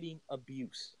hiding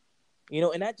abuse.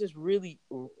 And that just really,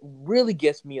 really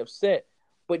gets me upset.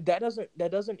 But that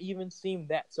doesn't even seem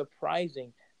that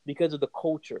surprising, because of the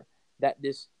culture that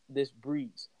this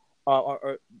breeds,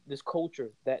 or this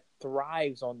culture that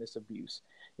thrives on this abuse.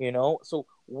 So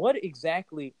what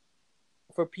exactly,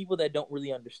 for people that don't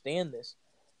really understand this,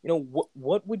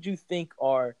 what would you think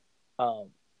are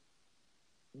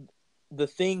the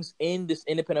things in this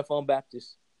independent Reformed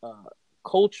Baptist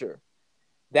culture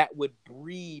that would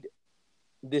breed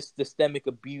this systemic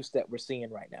abuse that we're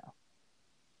seeing right now?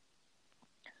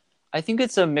 I think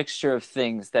it's a mixture of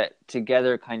things that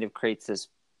together kind of creates this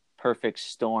perfect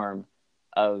storm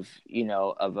of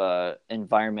a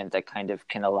environment that kind of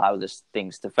can allow this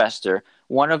things to fester.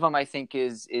 One of them, I think,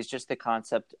 is just the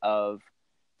concept of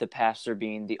the pastor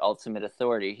being the ultimate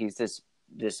authority. He's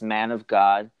this man of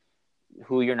God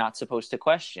who you're not supposed to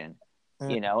question,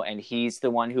 and he's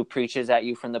the one who preaches at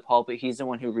you from the pulpit. He's the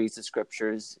one who reads the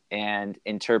scriptures and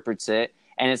interprets it.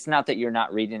 And it's not that you're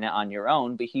not reading it on your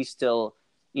own, but he's still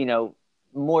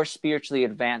more spiritually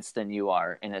advanced than you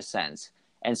are, in a sense.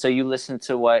 And so you listen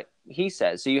to what he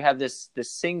says. So you have this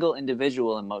single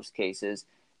individual in most cases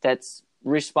that's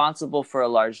responsible for a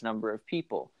large number of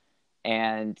people.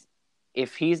 And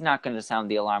if he's not going to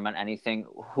sound the alarm on anything,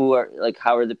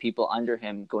 how are the people under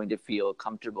him going to feel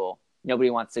comfortable?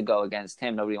 Nobody wants to go against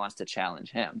him. Nobody wants to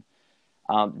challenge him.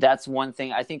 That's one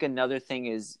thing. I think another thing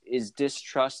is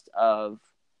distrust of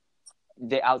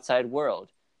the outside world.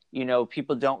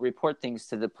 People don't report things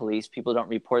to the police. People don't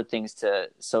report things to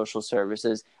social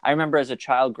services. I remember as a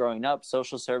child growing up,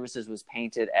 social services was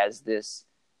painted as this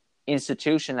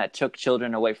institution that took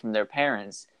children away from their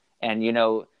parents. And,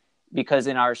 because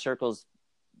in our circles,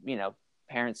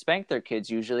 parents spank their kids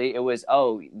usually, it was,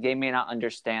 they may not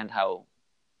understand how,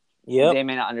 Yep. they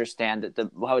may not understand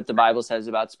that what the Bible says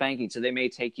about spanking. So they may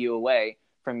take you away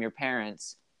from your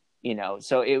parents,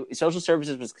 so social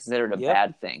services was considered a Yep.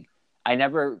 bad thing. I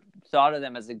never thought of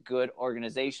them as a good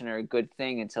organization or a good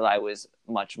thing until I was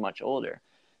much, much older.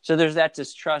 So there's that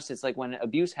distrust. It's like when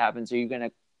abuse happens, are you going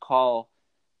to call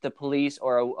the police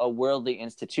or a worldly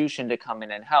institution to come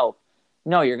in and help?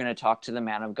 No, you're going to talk to the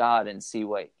man of God and see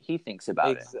what he thinks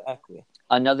about it. Exactly.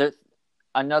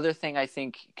 Another thing I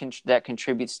think that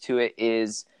contributes to it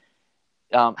is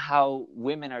how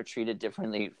women are treated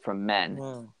differently from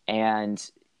men.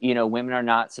 And women are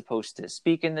not supposed to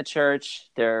speak in the church.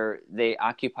 They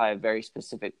occupy a very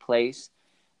specific place.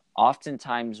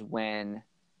 Oftentimes when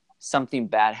something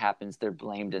bad happens, they're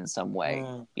blamed in some way.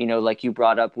 Like you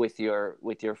brought up with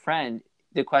your friend,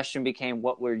 the question became,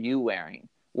 what were you wearing?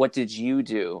 What did you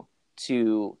do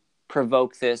to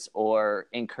provoke this or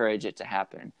encourage it to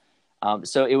happen?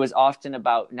 So it was often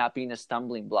about not being a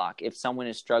stumbling block. If someone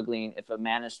is struggling, if a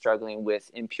man is struggling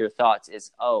with impure thoughts,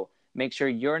 it's, make sure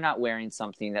you're not wearing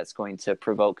something that's going to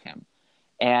provoke him.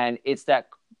 And it's that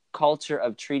culture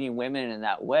of treating women in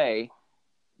that way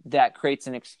that creates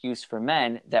an excuse for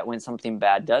men that when something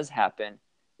bad does happen,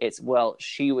 it's, well,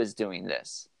 she was doing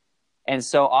this. And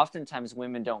so oftentimes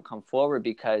women don't come forward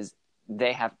because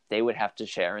they would have to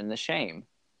share in the shame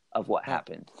of what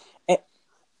happened.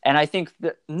 And I think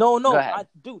that no,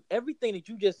 dude, everything that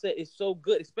you just said is so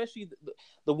good, especially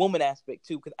the woman aspect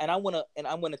too. And I'm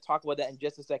gonna talk about that in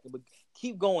just a second. But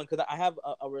keep going, because I have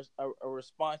a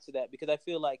response to that, because I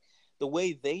feel like the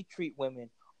way they treat women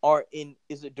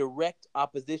is a direct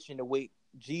opposition to the way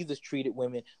Jesus treated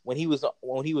women when he was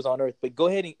on earth. But go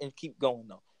ahead and keep going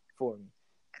though for me.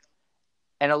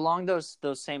 And along those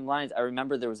same lines, I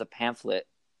remember there was a pamphlet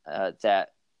that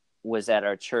was at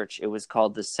our church. It was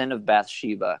called The Sin of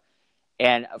Bathsheba.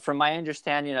 And from my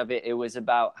understanding of it, it was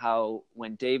about how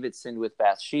when David sinned with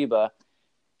Bathsheba,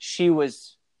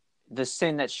 the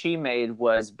sin that she made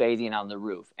was bathing on the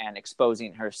roof and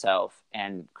exposing herself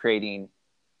and creating,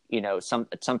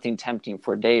 something tempting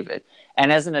for David.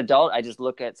 And as an adult, I just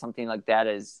look at something like that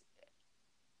as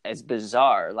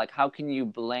bizarre. Like, how can you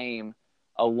blame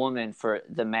a woman for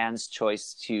the man's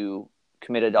choice to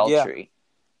commit adultery?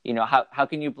 Yeah. How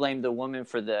can you blame the woman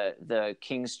for the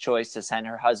king's choice to send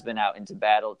her husband out into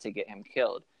battle to get him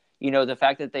killed? The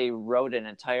fact that they wrote an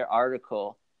entire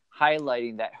article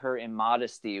highlighting that her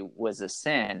immodesty was a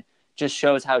sin just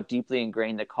shows how deeply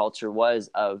ingrained the culture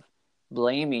was of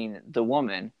blaming the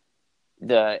woman,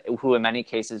 who in many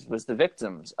cases was the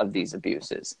victims of these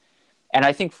abuses. And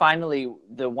I think finally,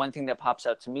 the one thing that pops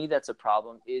out to me that's a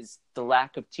problem is the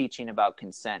lack of teaching about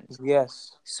consent.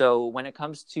 Yes. So when it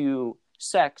comes to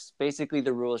sex, basically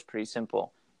the rule is pretty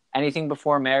simple. Anything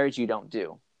before marriage, you don't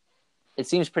do. It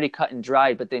seems pretty cut and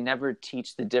dry, but they never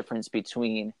teach the difference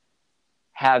between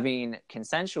having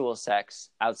consensual sex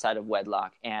outside of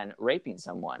wedlock and raping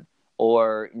someone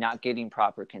or not getting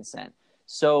proper consent.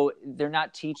 So they're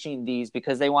not teaching these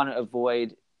because they want to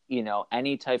avoid,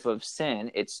 any type of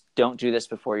sin. It's don't do this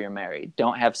before you're married.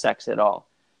 Don't have sex at all.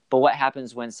 But what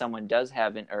happens when someone does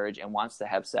have an urge and wants to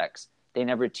have sex? They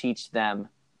never teach them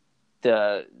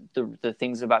the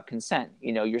things about consent.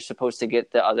 You're supposed to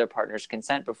get the other partner's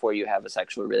consent before you have a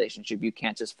sexual relationship. You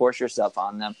can't just force yourself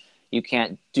on them. You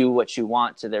can't do what you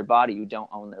want to their body. You don't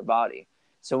own their body.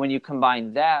 So when you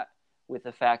combine that with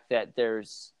the fact that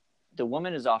the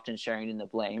woman is often sharing in the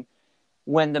blame,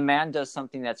 when the man does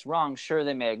something that's wrong, sure,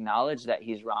 they may acknowledge that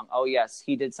he's wrong. Oh yes,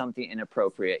 he did something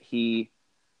inappropriate. He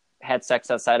had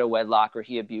sex outside of wedlock, or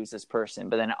he abused this person.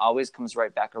 But then it always comes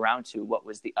right back around to, what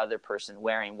was the other person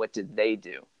wearing? What did they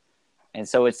do? And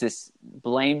so it's this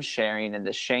blame sharing and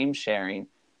the shame sharing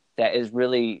that is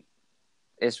really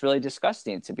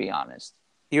disgusting, to be honest.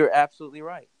 You're absolutely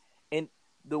right. And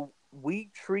we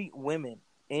treat women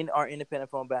in our independent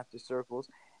Reformed Baptist circles,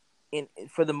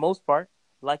 for the most part,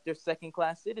 like they're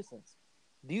second-class citizens.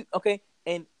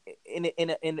 And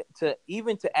to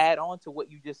add on to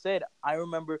what you just said, I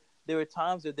remember there were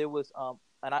times that there was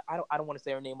and I don't want to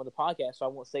say her name on the podcast, so I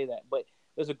won't say that, but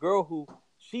there's a girl who,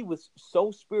 she was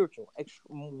so spiritual,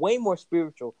 way more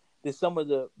spiritual than some of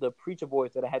the preacher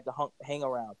boys that I had to hang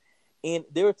around. And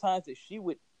there were times that she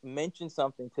would mention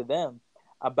something to them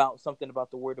about something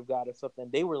about the Word of God or something.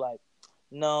 They were like,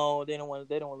 no, they don't want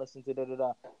to listen to da da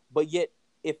da. But yet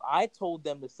if I told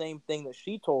them the same thing that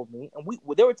she told me, and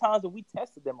there were times that we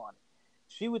tested them on it.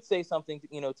 She would say something,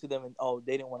 to them, and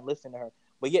they didn't want to listen to her.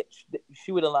 But yet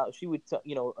she would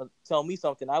tell me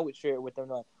something. I would share it with them,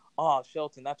 like, "Oh,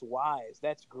 Shelton, that's wise.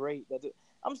 That's great."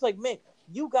 I'm just like, man,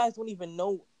 you guys don't even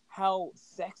know how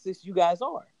sexist you guys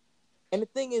are. And the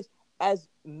thing is, as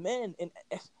men, and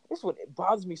this is what it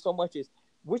bothers me so much, is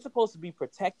we're supposed to be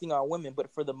protecting our women,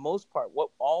 but for the most part, what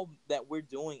all that we're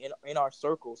doing in our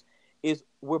circles is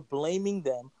we're blaming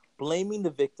them, blaming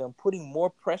the victim, putting more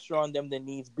pressure on them than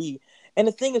needs be. And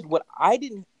the thing is, let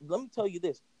me tell you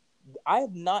this. I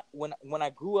have not, when I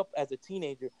grew up as a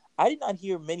teenager, I did not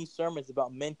hear many sermons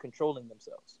about men controlling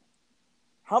themselves.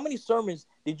 How many sermons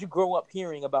did you grow up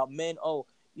hearing about men? Oh,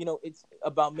 it's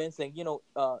about men saying,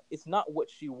 it's not what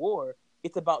she wore.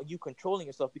 It's about you controlling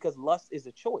yourself, because lust is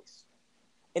a choice.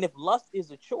 And if lust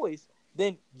is a choice,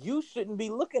 then you shouldn't be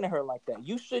looking at her like that.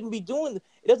 You shouldn't be doing it.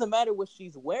 It doesn't matter what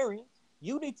she's wearing.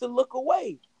 You need to look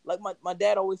away. Like my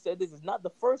dad always said, this is not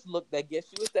the first look that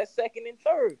gets you, it's that second and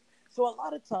third. So a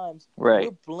lot of times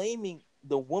we're blaming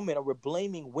the woman, or we're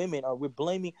blaming women, or we're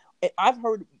blaming. And I've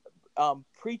heard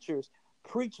preachers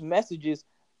preach messages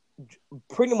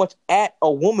pretty much at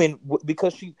a woman,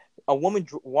 because a woman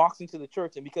walks into the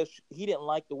church, and because he didn't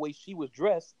like the way she was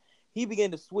dressed, he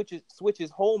began to switch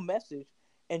his whole message,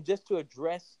 and just to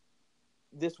address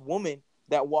this woman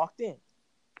that walked in,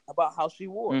 about how she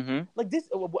wore. Like this,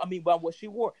 about what she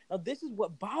wore. Now, this is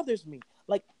what bothers me.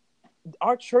 Like,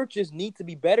 our churches need to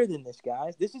be better than this,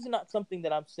 guys. This is not something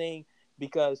that I'm saying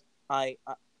because I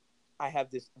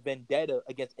have this vendetta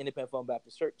against independent Reformed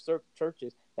Baptist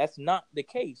churches. That's not the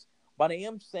case. But I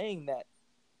am saying that,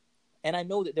 and I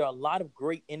know that there are a lot of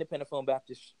great independent Reformed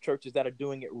Baptist churches that are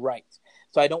doing it right.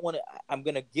 So I'm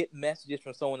going to get messages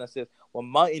from someone that says, well,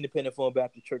 my independent Reformed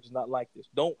Baptist church is not like this.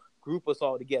 Don't group us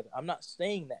all together. I'm not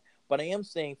saying that. But I am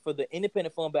saying, for the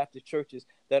independent Reformed Baptist churches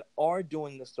that are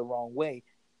doing this the wrong way,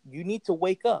 you need to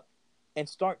wake up and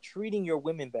start treating your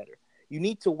women better. You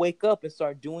need to wake up and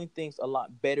start doing things a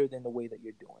lot better than the way that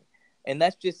you're doing. And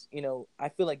that's just, I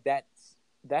feel like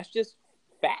that's just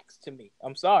facts to me.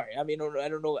 I'm sorry. I mean, I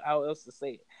don't know how else to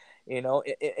say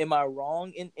it. Am I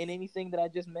wrong in anything that I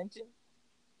just mentioned?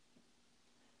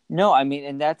 No, I mean,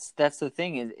 and that's the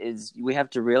thing is we have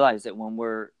to realize that when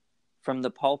we're from the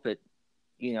pulpit,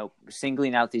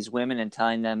 singling out these women and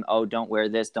telling them, oh, don't wear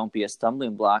this, don't be a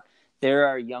stumbling block. There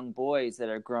are young boys that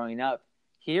are growing up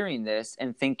hearing this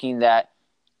and thinking that,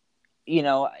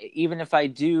 even if I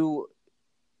do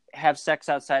have sex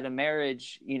outside of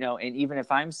marriage, and even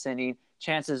if I'm sinning,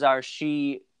 chances are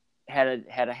she had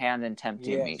a hand in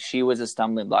tempting me. She was a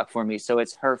stumbling block for me. So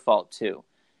it's her fault too,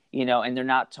 and they're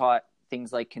not taught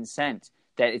things like consent,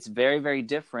 that it's very, very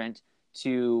different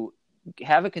to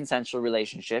have a consensual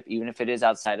relationship, even if it is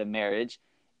outside of marriage,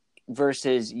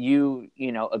 versus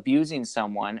abusing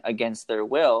someone against their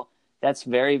will. That's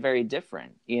very, very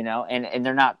different, and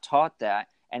they're not taught that.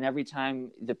 And every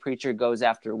time the preacher goes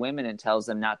after women and tells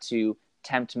them not to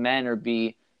tempt men or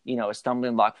be, a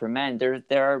stumbling block for men, there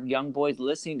are young boys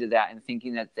listening to that and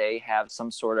thinking that they have some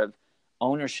sort of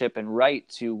ownership and right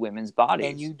to women's bodies.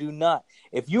 And you do not.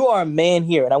 If you are a man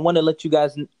here, and I want to let you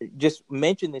guys just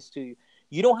mention this to you,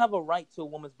 you don't have a right to a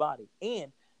woman's body.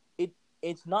 And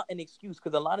it's not an excuse,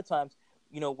 because a lot of times,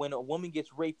 when a woman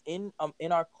gets raped in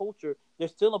our culture,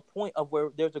 there's still a point of where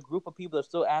there's a group of people that are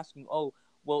still asking, oh,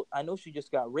 well, I know she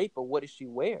just got raped, but what does she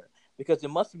wear? Because there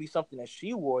must be something that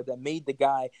she wore that made the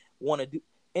guy want to do.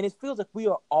 And it feels like we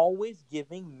are always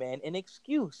giving men an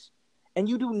excuse. And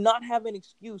you do not have an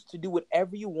excuse to do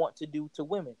whatever you want to do to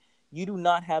women. You do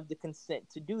not have the consent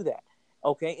to do that.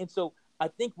 Okay? And so I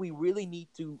think we really need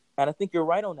to, and I think you're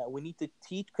right on that, we need to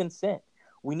teach consent.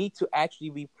 We need to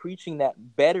actually be preaching that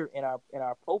better in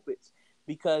our pulpits,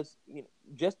 because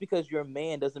just because you're a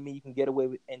man doesn't mean you can get away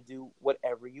with and do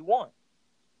whatever you want.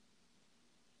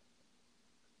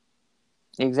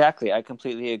 Exactly. I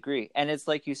completely agree. And it's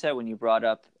like you said, when you brought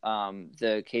up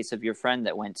the case of your friend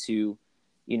that went to,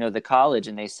 the college,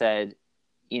 and they said,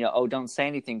 oh, don't say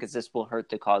anything because this will hurt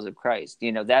the cause of Christ.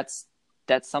 That's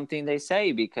something they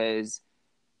say because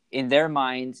in their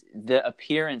mind, the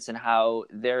appearance and how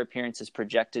their appearance is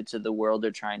projected to the world they're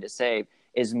trying to save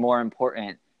is more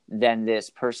important than this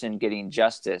person getting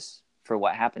justice for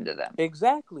what happened to them.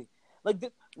 Exactly. Like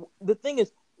the thing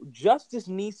is, justice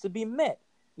needs to be met,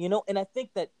 and I think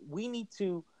that we need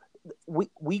to,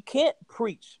 we can't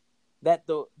preach that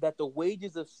the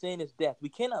wages of sin is death. We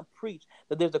cannot preach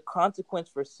that there's a consequence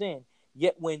for sin.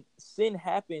 Yet when sin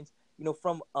happens,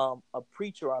 from a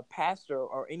preacher or a pastor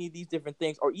or any of these different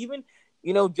things, or even,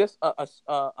 just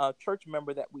a church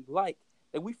member that we like,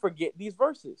 that we forget these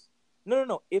verses. No, no,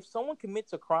 no. If someone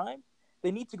commits a crime,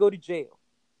 they need to go to jail.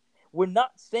 We're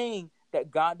not saying that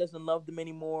God doesn't love them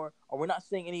anymore, or we're not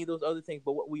saying any of those other things.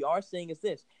 But what we are saying is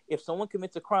this: if someone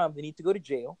commits a crime, they need to go to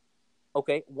jail.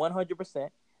 Okay, 100%.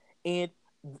 And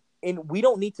we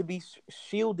don't need to be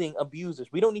shielding abusers.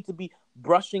 We don't need to be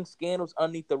brushing scandals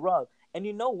underneath the rug. And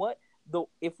you know what? Though,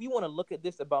 if we want to look at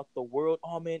this about the world,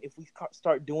 oh man, if we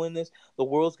start doing this, the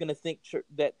world's gonna think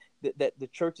that the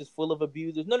church is full of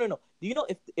abusers. No, no, no. Do you know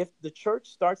if the church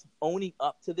starts owning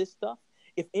up to this stuff,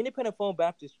 if independent Reformed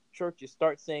Baptist churches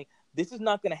start saying this is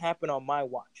not going to happen on my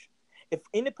watch, if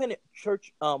independent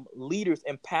church leaders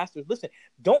and pastors, listen,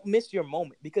 don't miss your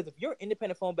moment, because if you're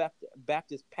independent Reformed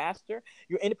Baptist pastor,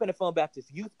 you're independent Reformed Baptist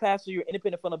youth pastor, you're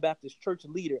independent Reformed Baptist church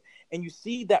leader, and you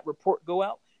see that report go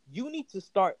out, you need to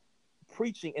start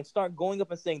preaching and start going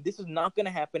up and saying this is not going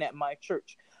to happen at my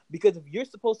church. Because if you're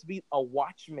supposed to be a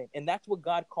watchman, and that's what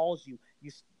God calls you,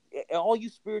 all you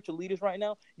spiritual leaders right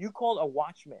now, you call a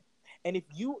watchman. And if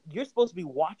you're supposed to be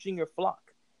watching your flock,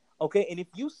 okay? And if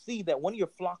you see that one of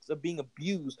your flocks are being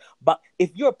abused, but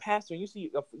if you're a pastor and you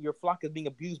see your flock is being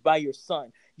abused by your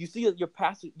son, you see that your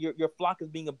flock is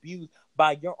being abused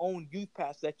by your own youth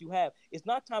pastor that you have, it's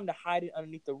not time to hide it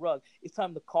underneath the rug. It's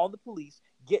time to call the police,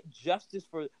 get justice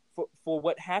for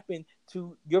what happened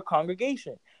to your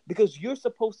congregation, because you're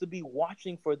supposed to be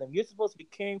watching for them. You're supposed to be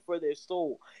caring for their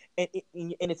soul, and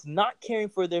it's not caring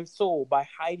for their soul by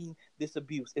hiding this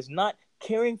abuse. It's not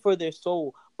caring for their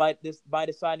soul by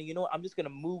deciding, you know what, I'm just going to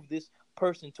move this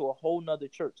person to a whole nother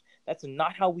church. That's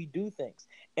not how we do things.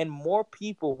 And more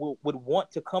people would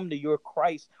want to come to your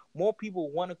Christ. More people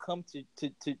want to come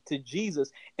to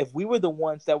Jesus if we were the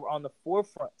ones that were on the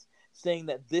forefront saying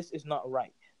that this is not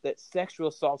right, that sexual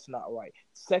assault's not right,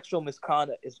 sexual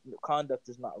misconduct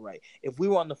is not right. If we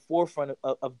were on the forefront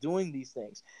of doing these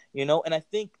things, and I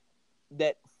think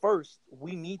that first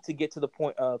we need to get to the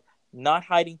point of not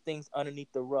hiding things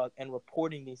underneath the rug and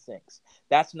reporting these things.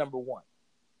 That's number one.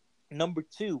 Number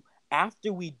two,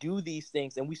 after we do these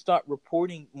things and we start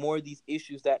reporting more of these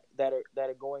issues that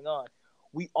are going on,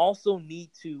 we also need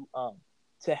to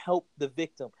help the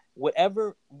victim.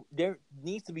 Whatever, there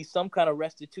needs to be some kind of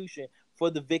restitution for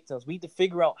the victims. We need to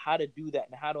figure out how to do that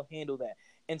and how to handle that.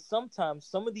 And sometimes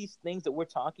some of these things that we're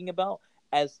talking about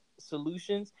as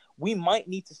solutions, we might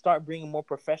need to start bringing more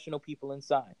professional people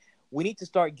inside. We need to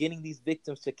start getting these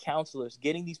victims to counselors,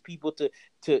 getting these people to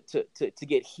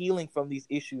get healing from these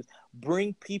issues.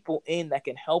 Bring people in that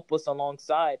can help us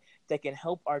alongside, that can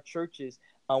help our churches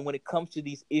when it comes to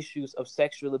these issues of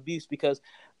sexual abuse. Because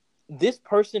this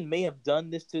person may have done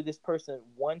this to this person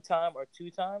one time or two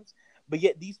times, but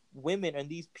yet these women and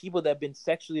these people that have been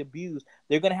sexually abused,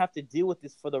 they're going to have to deal with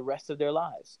this for the rest of their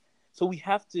lives. So we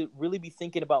have to really be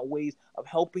thinking about ways of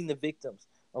helping the victims.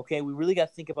 Okay, we really got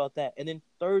to think about that. And then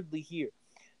thirdly, here,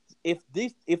 if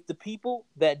the people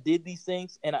that did these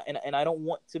things, and I don't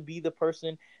want to be the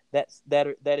person that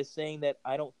is saying that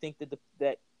I don't think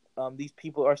that these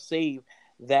people are saved,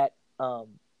 that are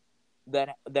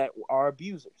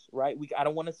abusers, right? I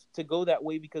don't want us to go that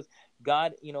way, because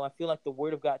God, I feel like the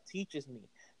Word of God teaches me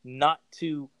not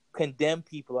to condemn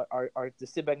people or to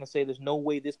sit back and say there's no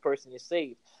way this person is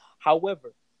saved.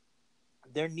 However,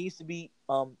 there needs to be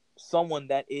someone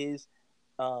that is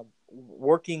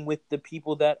working with the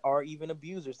people that are even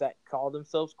abusers, that call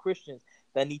themselves Christians,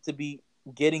 that need to be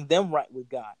getting them right with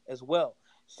God as well.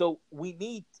 So we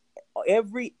need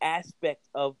every aspect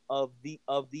of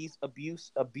these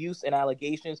abuse and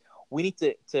allegations. We need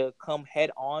to come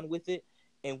head on with it,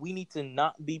 and we need to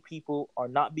not be people or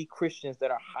not be Christians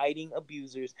that are hiding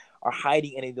abusers or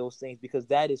hiding any of those things, because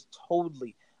that is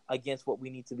totally against what we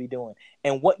need to be doing.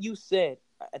 And what you said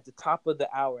at the top of the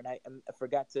hour, and I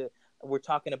forgot to, we're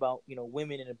talking about,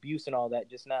 women and abuse and all that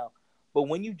just now, but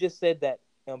when you just said that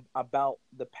about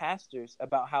the pastors,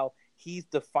 about how he's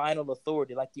the final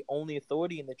authority, like the only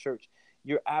authority in the church,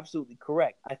 you're absolutely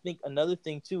correct. I think another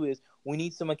thing too is we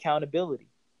need some accountability.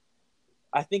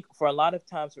 I think for a lot of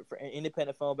times for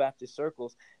independent Reformed Baptist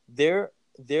circles, they're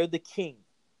the king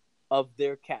of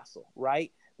their castle,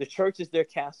 right? The church is their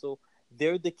castle.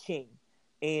 They're the king,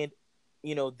 and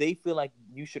they feel like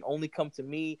you should only come to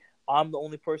me. I'm the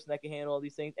only person that can handle all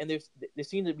these things. And there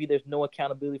seems to be there's no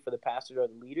accountability for the pastors or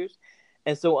the leaders.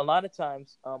 And so a lot of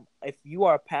times, if you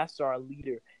are a pastor or a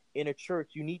leader in a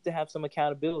church, you need to have some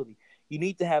accountability. You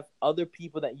need to have other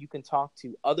people that you can talk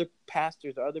to, other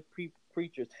pastors or other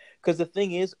preachers. Because the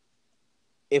thing is,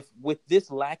 if with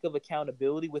this lack of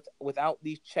accountability, without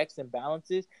these checks and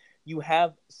balances, you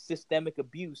have systemic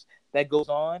abuse that goes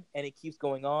on, and it keeps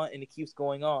going on, and it keeps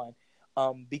going on,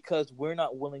 because we're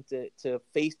not willing to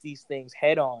face these things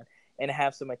head on and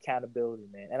have some accountability,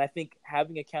 man. And I think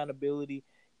having accountability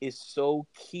is so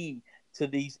key to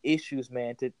these issues,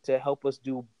 man, to help us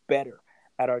do better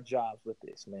at our jobs with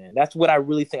this, man. That's what I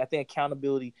really think. I think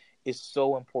accountability is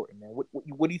so important, man.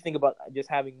 What do you think about just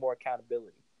having more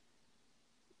accountability?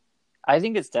 I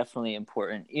think it's definitely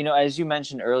important. As you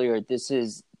mentioned earlier, this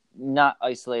is not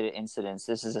isolated incidents.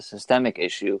 This is a systemic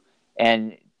issue.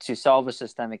 And to solve a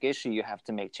systemic issue, you have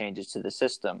to make changes to the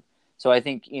system. So I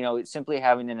think, simply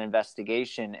having an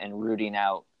investigation and rooting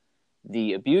out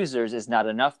the abusers is not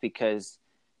enough, because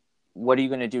what are you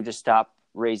going to do to stop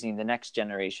raising the next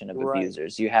generation of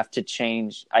abusers? You have to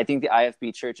change. I think the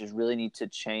IFB churches really need to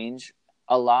change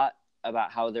a lot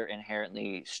about how they're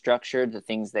inherently structured, the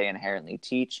things they inherently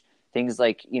teach. Things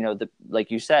like,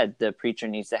 like you said, the preacher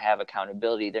needs to have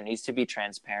accountability. There needs to be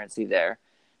transparency there.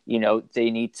 They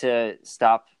need to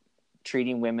stop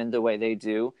treating women the way they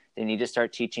do. They need to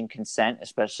start teaching consent,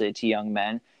 especially to young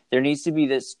men. There needs to be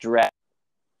this direct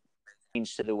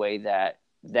change to the way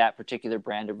that particular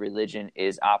brand of religion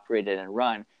is operated and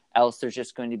run. Else there's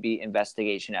just going to be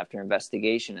investigation after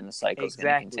investigation, and the cycle is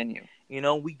going to continue.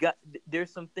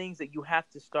 There's some things that you have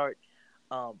to start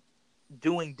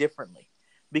doing differently.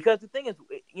 Because the thing is,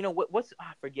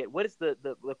 I forget, what is the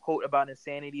quote about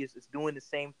insanity is doing the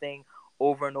same thing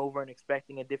over and over and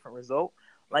expecting a different result.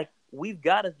 Like, we've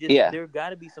got to there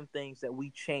got to be some things that we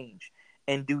change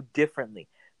and do differently.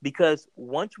 Because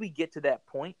once we get to that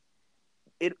point,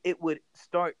 it would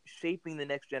start shaping the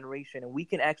next generation, and we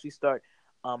can actually start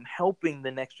helping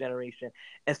the next generation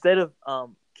instead of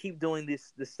keep doing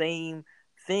the same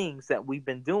things that we've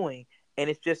been doing, and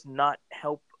it's just not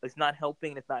it's not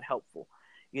helping, it's not helpful.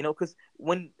 Because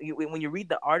when you read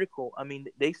the article, I mean,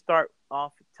 they start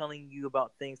off telling you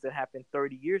about things that happened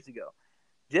 30 years ago,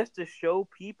 just to show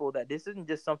people that this isn't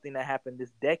just something that happened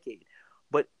this decade,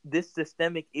 but this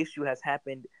systemic issue has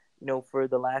happened, for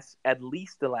at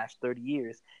least the last 30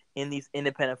 years in these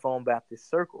independent Reformed Baptist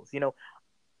circles.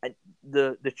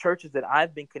 The churches that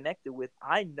I've been connected with,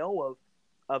 I know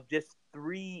of just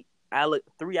three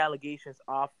allegations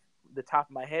off the top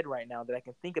of my head right now that I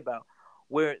can think about,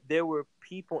 where there were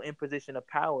people in position of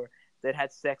power that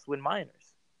had sex with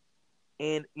minors.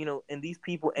 And, and these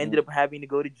people ended up having to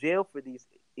go to jail for these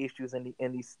issues and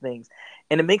these things.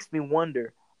 And it makes me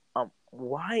wonder,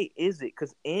 why is it?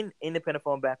 Because in independent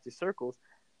Reformed Baptist circles,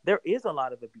 there is a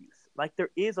lot of abuse. Like, there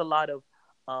is a lot of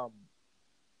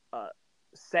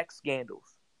sex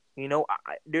scandals.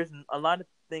 There's a lot of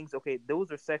things. Okay,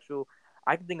 those are sexual.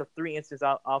 I can think of 3 instances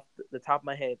off the top of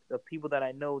my head of people that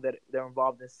I know that they're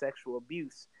involved in sexual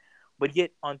abuse. But yet,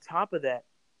 on top of that,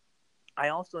 I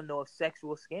also know of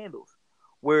sexual scandals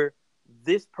where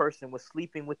this person was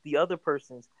sleeping with the other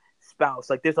person's spouse.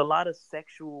 Like, there's a lot of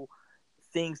sexual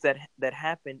things that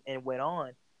happened and went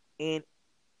on. And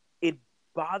it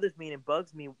bothers me and it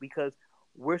bugs me because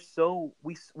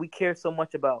we care so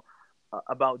much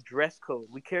about dress code.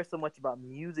 We care so much about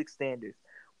music standards.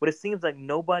 But it seems like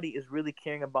nobody is really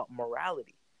caring about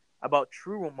morality, about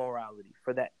true morality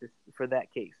for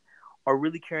that case, or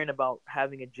really caring about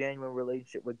having a genuine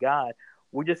relationship with God.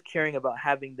 We're just caring about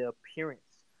having the appearance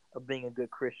of being a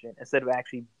good Christian instead of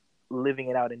actually living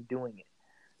it out and doing it.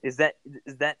 Does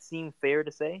that seem fair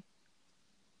to say?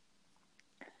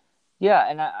 Yeah,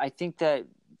 and I think that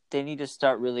they need to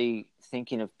start really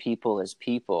thinking of people as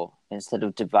people instead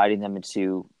of dividing them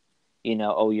into,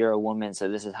 you're a woman, so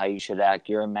this is how you should act.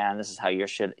 You're a man, this is how you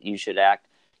should act.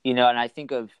 And I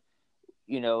think of,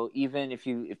 even if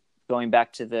going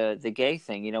back to the gay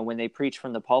thing, when they preach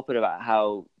from the pulpit about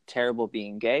how terrible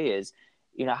being gay is,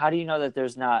 how do you know that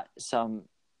there's not some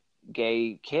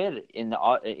gay kid in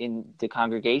the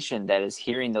congregation that is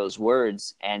hearing those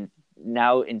words and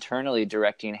now internally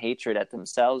directing hatred at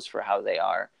themselves for how they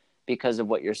are because of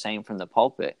what you're saying from the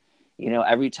pulpit?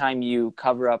 Every time you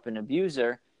cover up an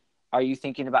abuser, are you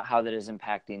thinking about how that is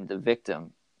impacting the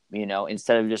victim?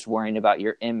 Instead of just worrying about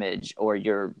your image or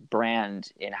your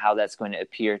brand and how that's going to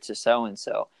appear to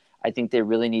so-and-so. I think they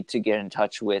really need to get in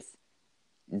touch with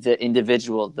the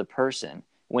individual, the person.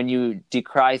 When you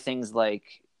decry things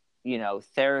like,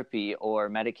 therapy or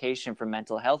medication for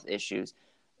mental health issues,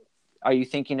 are you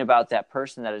thinking about that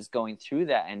person that is going through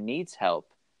that and needs help,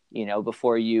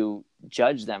 before you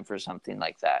judge them for something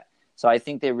like that? So I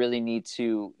think they really need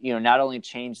to, not only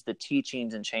change the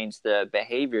teachings and change the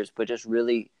behaviors, but just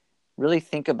really, really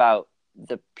think about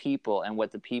the people and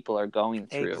what the people are going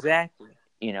through. Exactly.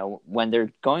 When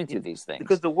they're going through these things.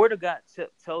 Because the Word of God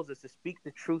tells us to speak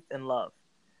the truth in love.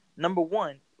 Number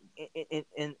one,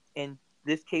 in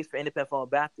this case for Independent Reformed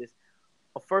Baptists,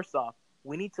 first off,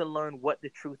 we need to learn what the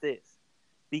truth is.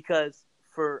 Because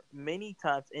for many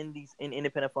times in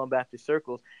independent Fundamental Baptist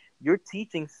circles, you're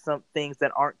teaching some things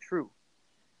that aren't true.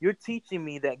 You're teaching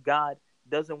me that God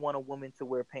doesn't want a woman to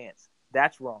wear pants.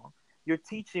 That's wrong. You're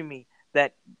teaching me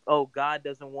that, oh, God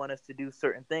doesn't want us to do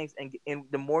certain things. And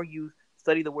the more you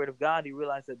study the Word of God, you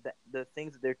realize that the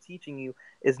things that they're teaching you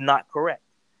is not correct.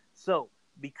 So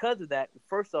because of that,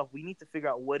 first off, we need to figure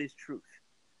out what is truth.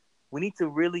 We need to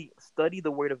really study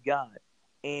the Word of God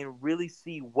and really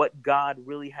see what God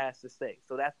really has to say.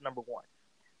 So that's number one.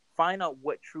 Find out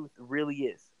what truth really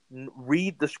is.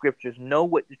 Read the scriptures. Know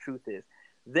what the truth is.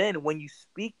 Then when you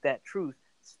speak that truth,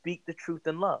 speak the truth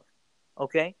in love.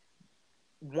 Okay?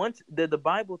 Once the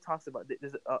Bible talks about,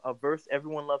 there's a verse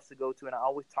everyone loves to go to, and I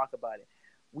always talk about it.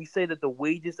 We say that the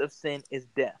wages of sin is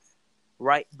death,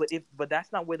 right? But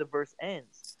that's not where the verse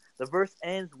ends. The verse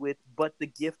ends with, but the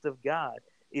gift of God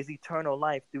is eternal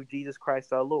life through Jesus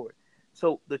Christ our Lord.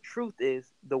 So the truth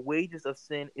is, the wages of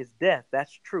sin is death.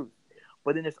 That's truth.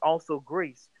 But then there's also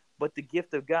grace. But the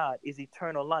gift of God is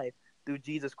eternal life through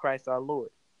Jesus Christ our Lord.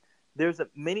 There's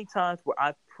many times where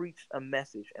I've preached a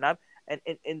message,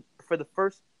 and for the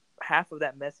first half of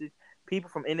that message, people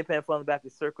from independent Fundamental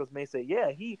Baptist circles may say,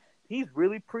 yeah, he's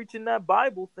really preaching that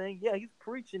Bible thing. Yeah, he's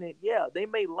preaching it. Yeah, they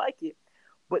may like it.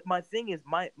 But my thing is,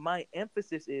 my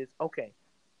emphasis is, okay,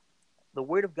 the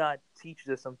Word of God teaches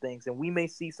us some things, and we may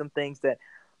see some things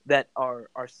that are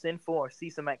sinful, or see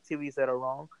some activities that are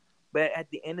wrong. But at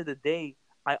the end of the day,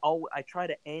 I try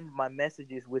to end my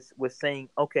messages with saying,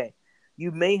 okay,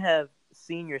 you may have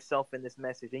seen yourself in this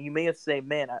message, and you may have said,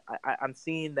 man, I'm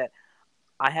seeing that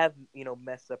I have,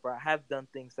 messed up, or I have done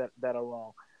things that are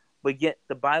wrong. But yet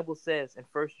the Bible says in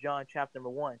 1 John chapter number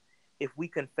 1, if we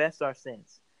confess our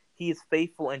sins, he is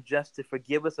faithful and just to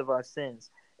forgive us of our sins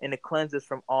and to cleanse us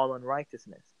from all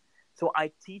unrighteousness. So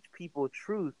I teach people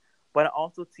truth, but I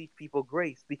also teach people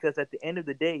grace, because at the end of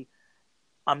the day,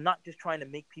 I'm not just trying to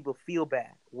make people feel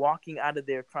bad, walking out of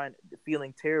there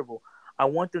feeling terrible. I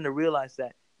want them to realize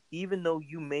that even though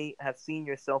you may have seen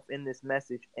yourself in this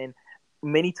message, and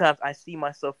many times I see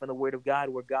myself in the Word of God,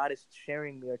 where God is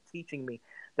sharing me or teaching me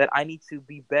that I need to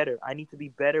be better. I need to be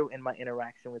better in my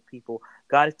interaction with people.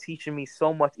 God is teaching me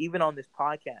so much, even on this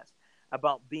podcast,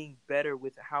 about being better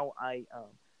with how I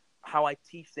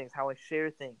teach things, how I share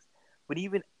things. But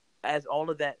even as all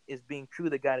of that is being true,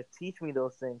 that God is teaching me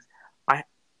those things,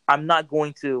 I'm not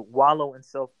going to wallow in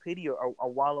self-pity or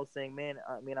wallow saying, man,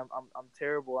 I'm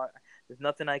terrible. There's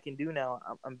nothing I can do now.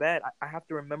 I'm bad. I have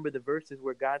to remember the verses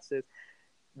where God says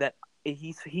that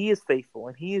he is faithful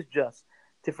and he is just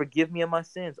to forgive me of my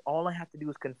sins. All I have to do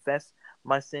is confess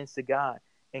my sins to God,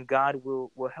 and God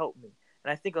will help me.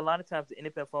 And I think a lot of times the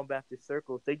independent Fundamental Baptist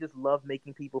circles, they just love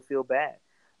making people feel bad.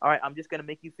 All right, I'm just going to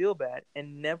make you feel bad,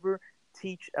 and never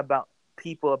teach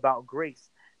people about grace.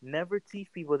 Never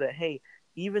teach people that, hey,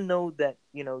 even though that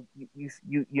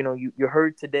you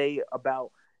heard today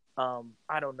about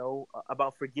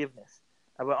about forgiveness,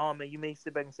 about, oh man, you may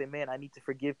sit back and say, man, I need to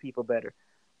forgive people better.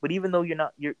 But even though you're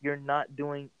not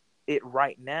doing it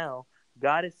right now,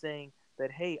 God is saying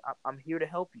that, hey, I'm here to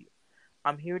help you.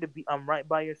 I'm right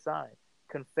by your side.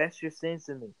 Confess your sins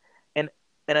to me. And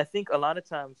I think a lot of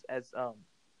times as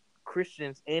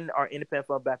Christians in our independent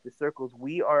Fundamental Baptist circles,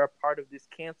 we are a part of this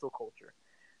cancel culture.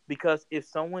 Because if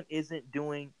someone isn't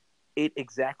doing it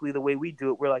exactly the way we do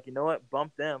it, we're like, you know what?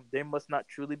 Bump them. They must not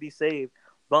truly be saved.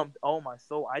 Bump. Oh, my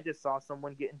soul. I just saw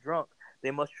someone getting drunk.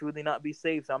 They must truly not be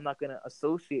saved. So I'm not going to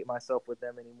associate myself with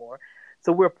them anymore.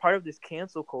 So we're part of this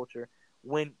cancel culture,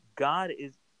 when God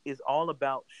is all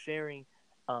about sharing.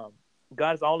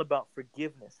 God is all about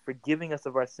forgiveness, forgiving us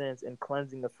of our sins and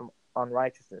cleansing us from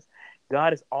unrighteousness.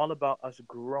 God is all about us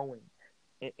growing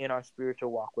in our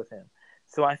spiritual walk with him.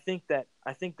 So I think that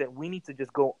we need to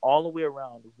just go all the way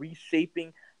around,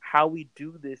 reshaping how we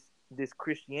do this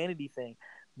Christianity thing,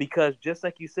 because just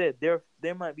like you said,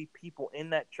 there might be people in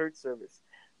that church service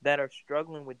that are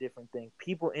struggling with different things,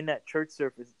 people in that church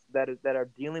service that are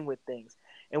dealing with things,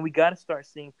 and we got to start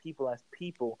seeing people as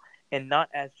people and not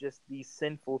as just these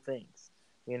sinful things,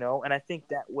 And I think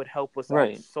that would help us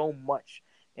out so much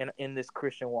in this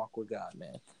Christian walk with God,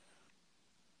 man.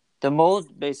 The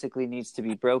mold basically needs to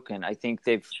be broken. I think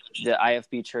the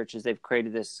IFB churches, they've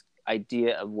created this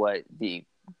idea of what the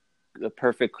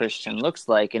perfect Christian looks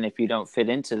like. And if you don't fit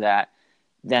into that,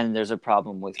 then there's a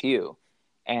problem with you.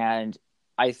 And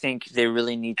I think they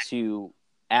really need to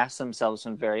ask themselves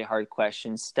some very hard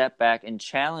questions, step back and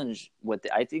challenge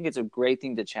I think it's a great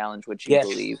thing to challenge what you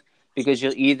believe, because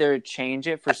you'll either change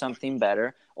it for something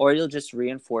better, or you'll just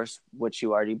reinforce what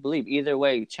you already believe. Either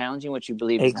way, challenging what you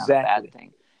believe is not a bad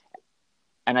thing.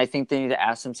 And I think they need to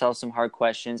ask themselves some hard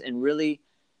questions and really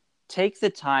take the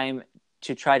time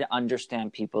to try to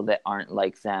understand people that aren't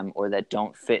like them or that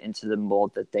don't fit into the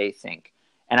mold that they think.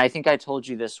 And I think I told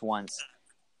you this once,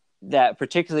 that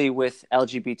particularly with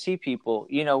LGBT people,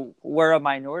 you know, we're a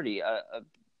minority.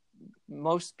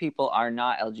 Most people are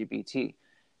not LGBT.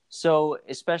 So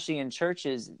especially in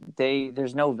churches,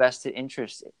 there's no vested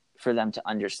interest for them to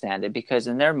understand it, because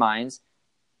in their minds,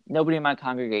 nobody in my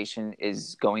congregation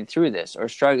is going through this or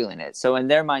struggling it. So in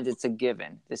their minds, it's a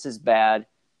given. This is bad.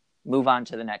 Move on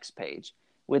to the next page,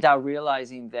 without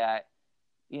realizing that,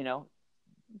 you know,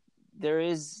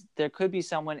 there could be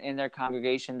someone in their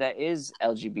congregation that is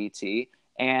LGBT,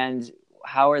 and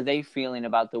how are they feeling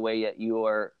about the way that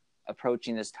you're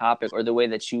approaching this topic, or the way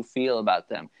that you feel about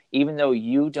them. Even though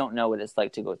you don't know what it's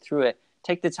like to go through it,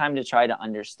 take the time to try to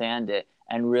understand it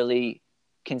and really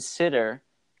consider,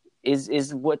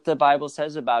 is what the Bible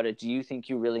says about it. Do you think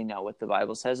you really know what the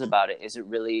Bible says about it? Is it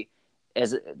really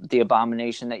as the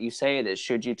abomination that you say it is?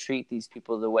 Should you treat these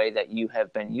people the way that you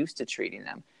have been used to treating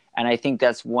them? And I think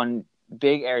that's one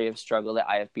big area of struggle that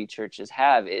IFB churches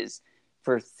have, is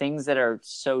for things that are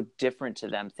so different to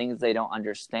them, things they don't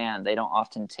understand, they don't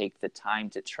often take the time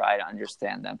to try to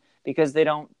understand them, because they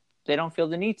don't feel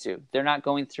the need to. They're not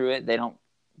going through it. They don't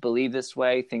believe this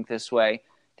way, think this way.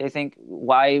 They think,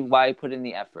 why put in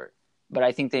the effort? But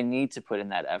I think they need to put in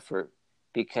that effort,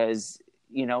 because,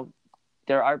 you know,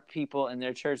 there are people in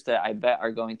their church that I bet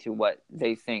are going through what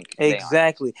they think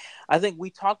Exactly. I think we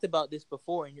talked about this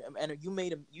before, and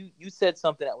you said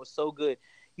something that was so good.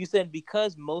 You said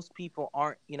because most people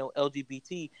aren't, you know,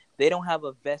 LGBT, they don't have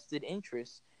a vested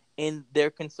interest in their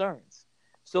concerns.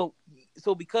 So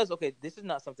because, okay, this is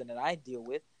not something that I deal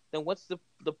with, then what's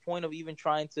the point of even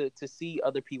trying to see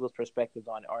other people's perspectives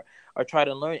on it, or try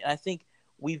to learn? And I think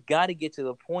we've got to get to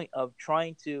the point of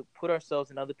trying to put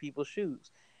ourselves in other people's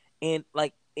shoes. And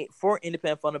like for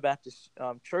independent fundamentalist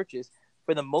churches,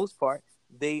 for the most part,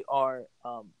 they are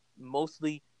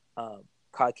mostly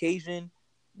Caucasian,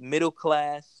 middle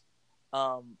class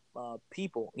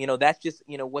people. You know, that's just,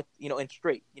 you know, what, you know, and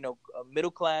straight, you know, middle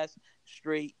class,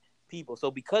 straight people. So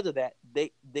because of that,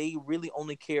 they really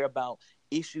only care about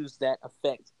issues that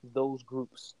affect those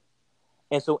groups.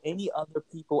 And so any other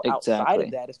people outside of Exactly.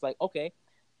 that, it's like, okay,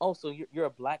 oh, so you're a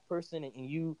black person, and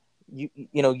you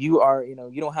know, you are, you know,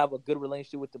 you don't have a good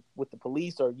relationship with the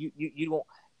police, or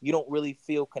you don't really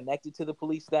feel connected to the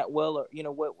police that well, or you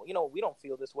know what, you know, we don't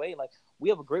feel this way. Like, we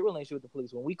have a great relationship with the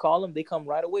police. When we call them, they come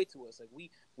right away to us. Like,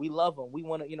 we love them. We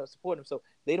want to, you know, support them. So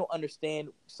they don't understand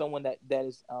someone that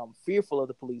is fearful of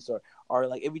the police, or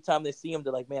like every time they see them,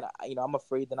 they're like, man, you know, I'm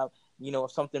afraid that I'm, you know,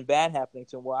 if something bad happening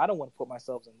to them. Well, I don't want to put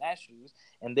myself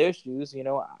in their shoes, you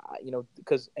know,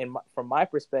 because from my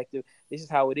perspective, this is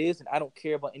how it is, and I don't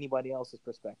care about anybody else's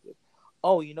perspective.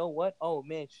 Oh, you know what? Oh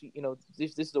man, she, you know,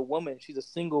 this is a woman. She's a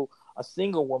single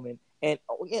woman, and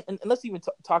oh, yeah, and let's even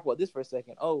talk about this for a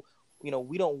second. Oh, you know,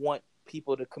 we don't want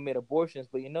people to commit abortions,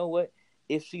 but you know what?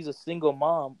 If she's a single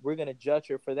mom, we're gonna judge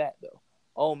her for that, though.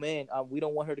 Oh man, we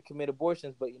don't want her to commit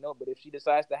abortions, but but if she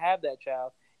decides to have that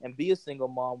child and be a single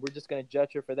mom, we're just gonna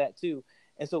judge her for that too.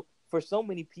 And so, for so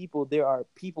many people, there are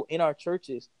people in our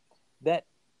churches that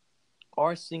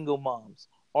are single moms,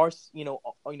 are, you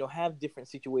know, have different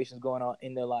situations going on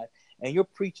in their life, and you're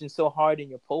preaching so hard in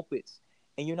your pulpits,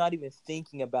 and you're not even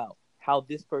thinking about how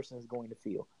this person is going to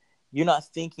feel. You're not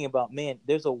thinking about, man,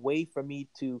 there's a way for me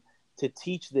to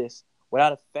teach this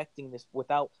without affecting this,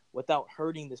 without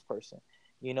hurting this person,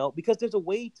 you know, because there's a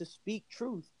way to speak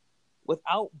truth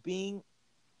without being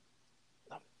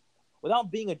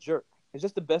a jerk. It's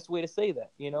just the best way to say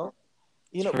that, you know,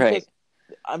 Right. because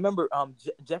I remember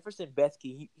Jefferson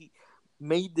Bethke, he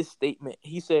made this statement.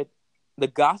 He said, the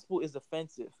gospel is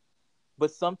offensive,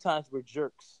 but sometimes we're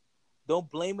jerks. Don't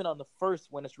blame it on the first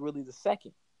when it's really the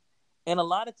second. And a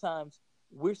lot of times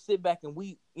we sit back and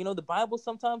the Bible,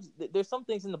 sometimes there's some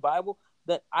things in the Bible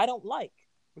that I don't like,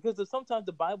 because sometimes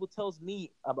the Bible tells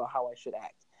me about how I should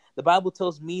act. The Bible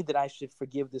tells me that I should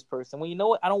forgive this person. Well, you know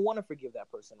what? I don't want to forgive that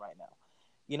person right now.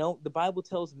 You know, the Bible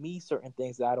tells me certain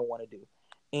things that I don't want to do.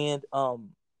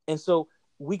 And so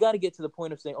we got to get to the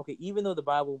point of saying, okay, even though the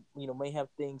Bible, you know, may have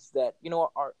things that, you know,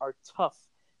 are tough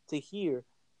to hear,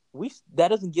 that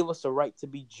doesn't give us a right to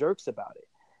be jerks about it.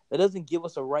 That doesn't give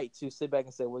us a right to sit back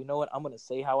and say, well, you know what, I'm going to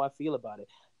say how I feel about it.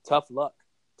 Tough luck.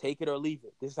 Take it or leave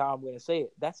it. This is how I'm going to say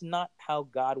it. That's not how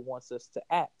God wants us to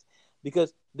act,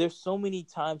 because there's so many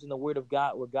times in the Word of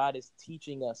God where God is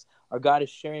teaching us, or God is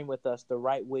sharing with us the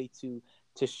right way to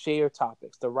share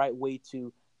topics, the right way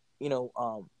to, you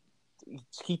know,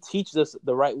 he teaches us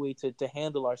the right way to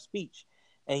handle our speech.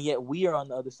 And yet we are on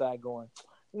the other side going,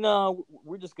 no,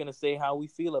 we're just going to say how we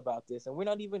feel about this. And we're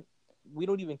not even,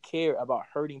 even care about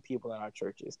hurting people in our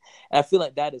churches. And I feel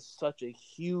like that is such a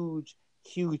huge,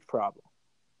 huge problem.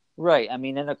 Right. I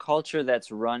mean, in a culture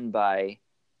that's run by,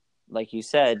 like you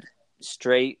said,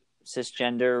 straight,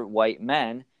 cisgender, white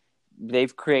men,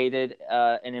 they've created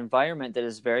an environment that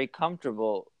is very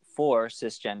comfortable for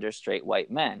cisgender, straight, white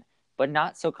men, but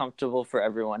not so comfortable for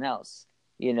everyone else,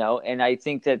 you know? And I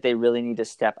think that they really need to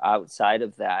step outside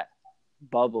of that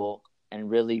bubble and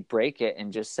really break it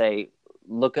and just say,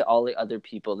 look at all the other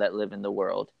people that live in the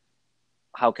world.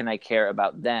 How can I care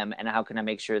about them, and how can I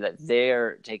make sure that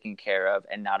they're taken care of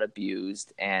and not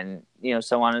abused, and, you know,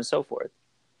 so on and so forth.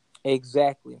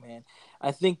 Exactly, man.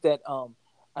 I think that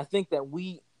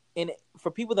we, and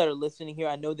for people that are listening here,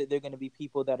 I know that they're going to be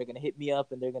people that are going to hit me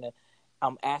up and they're going to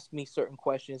ask me certain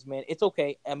questions, man. It's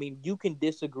okay. I mean, you can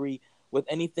disagree with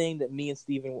anything that me and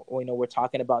Steven, we're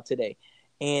talking about today.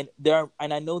 And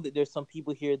I know that there's some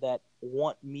people here that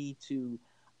want me to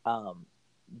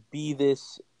be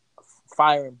this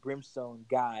fire and brimstone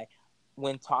guy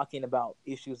when talking about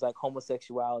issues like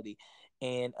homosexuality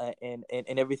and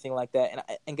everything like that.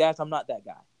 And guys, I'm not that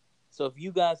guy. So if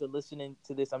you guys are listening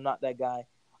to this, I'm not that guy.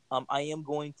 I am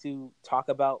going to talk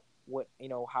about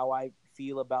how I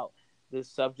feel about the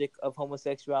subject of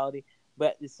homosexuality,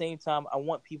 but at the same time, I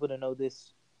want people to know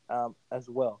this as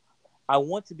well. I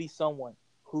want to be someone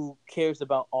who cares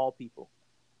about all people.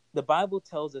 The Bible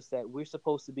tells us that we're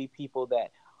supposed to be people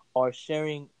that are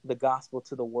sharing the gospel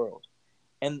to the world.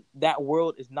 And that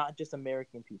world is not just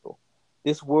American people.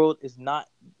 This world is not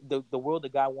the world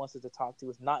that God wants us to talk to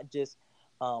is not just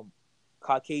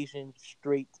Caucasian,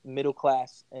 straight, middle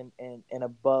class, and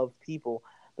above people.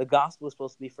 The gospel is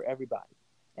supposed to be for everybody.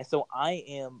 And so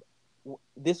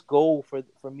this goal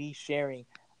for me sharing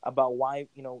about why,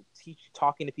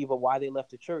 talking to people why they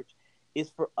left the church is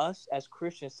for us as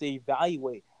Christians to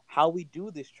evaluate how we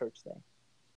do this church thing.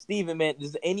 Steven, man,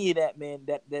 is any of that, man,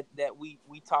 that we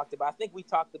talked about? I think we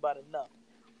talked about enough.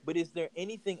 But is there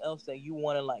anything else that you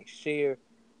want to share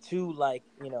to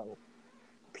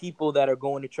people that are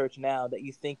going to church now that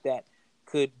you think that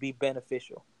could be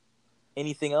beneficial?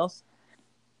 Anything else?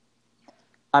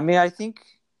 I mean, I think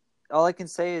all I can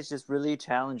say is just really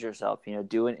challenge yourself,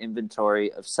 do an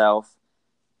inventory of self,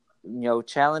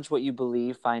 challenge what you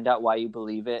believe, find out why you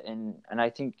believe it. And I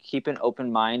think keep an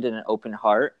open mind and an open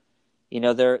heart.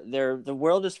 The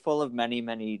world is full of many,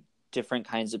 many different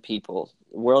kinds of people.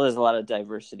 The world has a lot of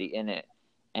diversity in it.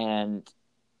 And,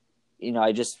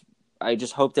 I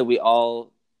just hope that we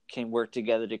all can work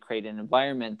together to create an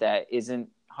environment that isn't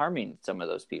harming some of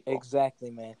those people.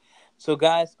 Exactly, man. So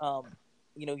guys,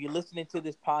 you're listening to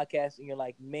this podcast and you're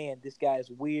like, man, this guy's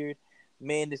weird.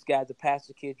 Man, this guy's a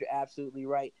pastor kid. You're absolutely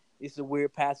right. This is a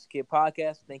Weird Pastor Kid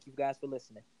podcast. Thank you guys for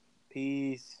listening.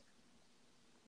 Peace.